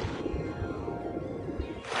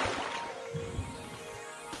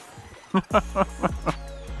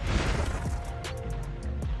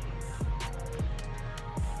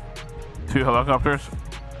 Two helicopters.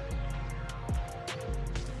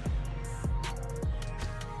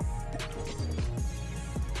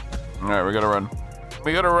 Alright, we gotta run.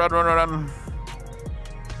 We gotta run.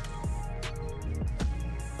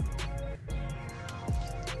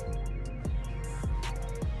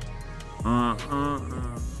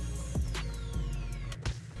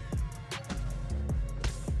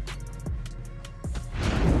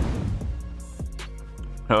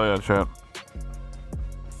 Hell yeah, chat.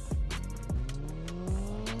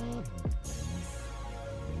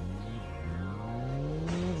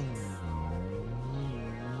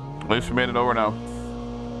 At least we made it over now.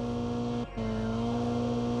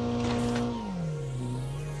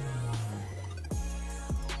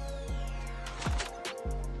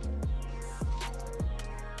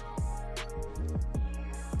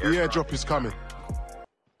 The airdrop is coming.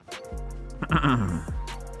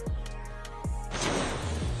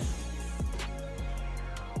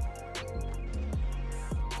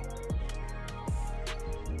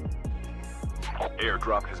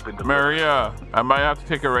 Airdrop has been delivered. Maria, I might have to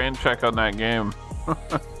take a rain check on that game.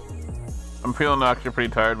 I'm feeling actually pretty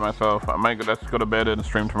tired myself. I might just go to bed and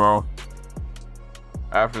stream tomorrow.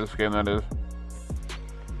 After this game, that is.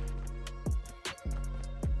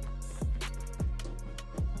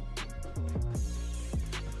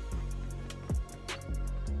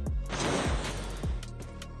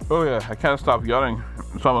 Oh yeah, I can't stop yawning.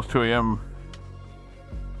 It's almost 2 a.m.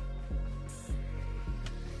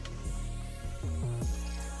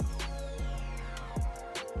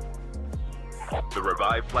 The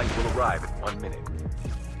revived flight will arrive in 1 minute.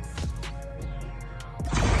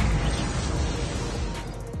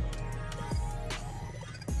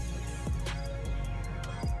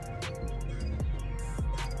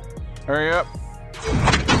 Hurry up.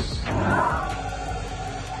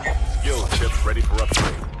 Skill chips ready for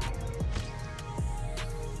upgrade.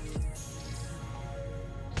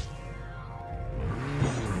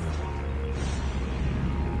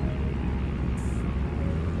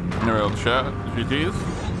 Real chat, GTs.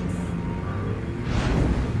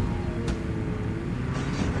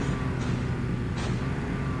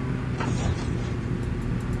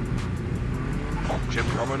 Chip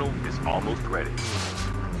terminal is almost ready.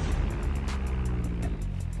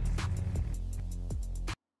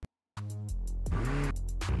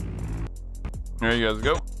 There you guys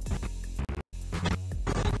go.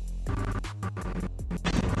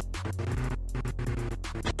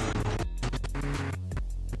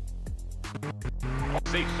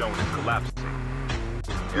 Safe zone is collapsing.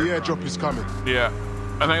 The airdrop is coming. Yeah,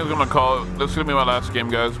 I think I was gonna call it. This is gonna be my last game,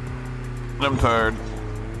 guys. I'm tired.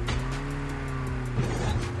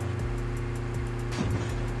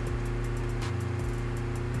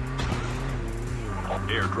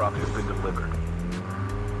 Airdrop has been delivered.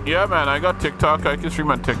 Yeah, man, I got TikTok. I can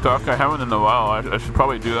stream on TikTok. I haven't in a while. I should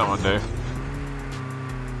probably do that one day.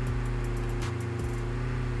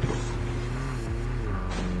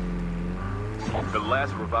 The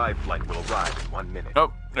last revived flight will arrive in 1 minute.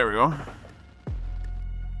 Oh, there we go.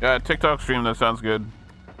 Yeah, TikTok stream. That sounds good.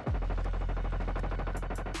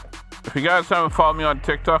 If you guys haven't followed me on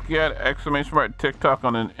TikTok yet, exclamation mark TikTok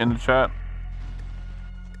in the chat.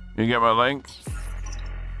 You get my link.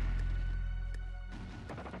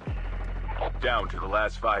 Down to the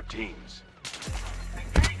last 5 teams.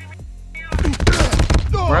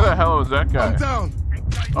 Where the hell was that guy? I'm down.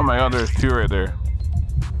 Oh my god, there's 2 right there.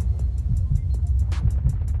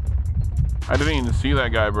 I didn't even see that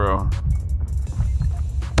guy, bro.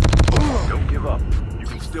 Don't give up. You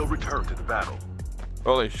can still return to the battle.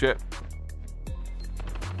 Holy shit.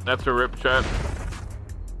 That's a rip, chat.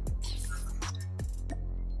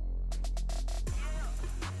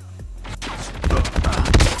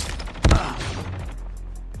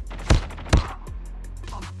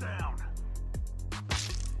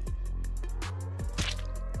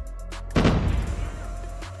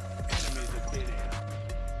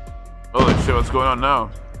 Holy shit, what's going on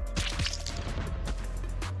now?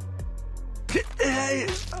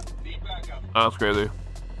 Oh, that's crazy.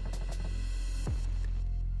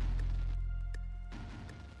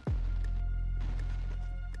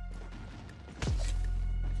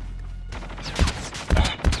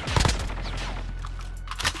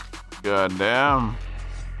 God damn.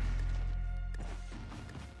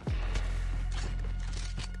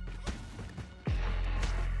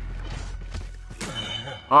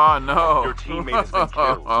 Oh no. Your teammate has been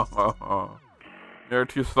killed. You're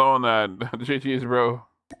too slow on that. GG's, bro.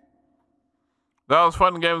 That was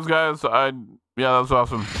fun games, guys. Yeah, that was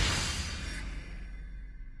awesome.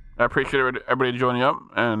 I appreciate everybody joining up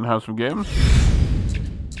and have some games.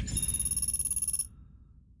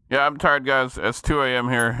 Yeah, I'm tired, guys. It's 2 a.m.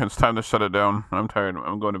 here. It's time to shut it down. I'm tired.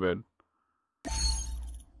 I'm going to bed.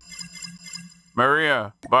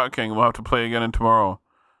 Maria, Bot King, we'll have to play again tomorrow.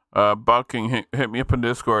 Bot King, hit me up in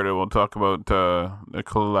Discord and we'll talk about the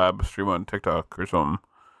collab stream on TikTok or something.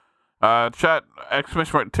 Chat,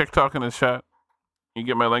 exclamation mark TikTok in the chat. You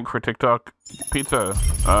get my link for TikTok. Pizza,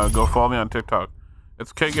 go follow me on TikTok.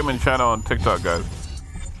 It's K Gaming Channel on TikTok, guys.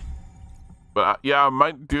 But yeah, I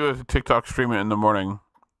might do a TikTok stream in the morning.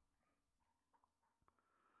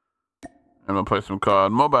 I'm gonna play some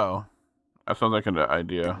COD Mobile. That sounds like an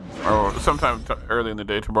idea. Or sometime early in the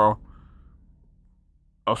day tomorrow.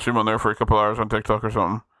 I'll stream on there for a couple hours on TikTok or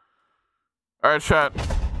something. Alright, chat.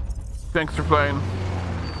 Thanks for playing.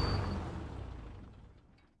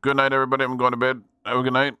 Good night, everybody. I'm going to bed. Have a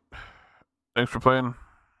good night. Thanks for playing.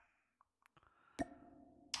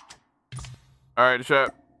 Alright,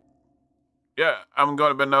 chat. Yeah, I'm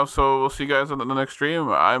going to bed now, so we'll see you guys on the next stream.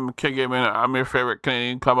 I'm Kid Gaming. I'm your favorite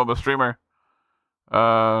Canadian Club Mobile streamer.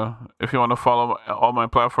 If you want to follow all my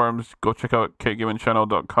platforms, go check out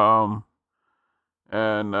kgamingchannel.com.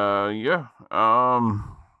 And yeah,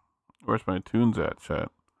 where's my tunes at, chat?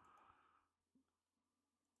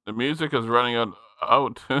 The music is running out.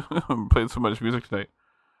 Played so much music tonight.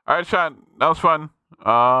 All right, chat, that was fun.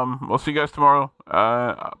 We'll see you guys tomorrow.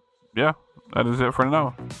 Yeah, that is it for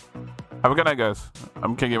now. Have a good night, guys.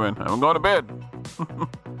 I'm King Gaming. I'm going to bed.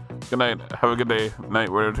 Good night. Have a good day, night,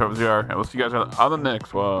 wherever times you are, and we'll see you guys on the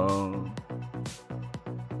next one.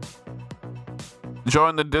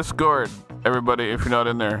 Join the Discord, everybody. If you're not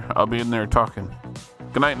in there, I'll be in there talking.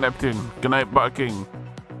 Good night, Neptune. Good night, Bucking.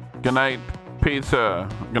 Good night, Pizza.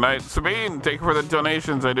 Good night, Sabine. Thank you for the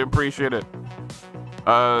donations. I do appreciate it.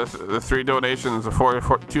 The 3 donations, the 2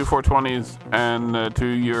 420s, and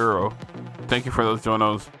 €2. Thank you for those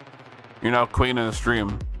donos. You're now queen of the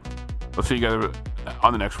stream. We'll see you guys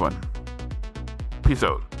on the next one. Peace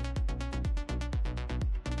out.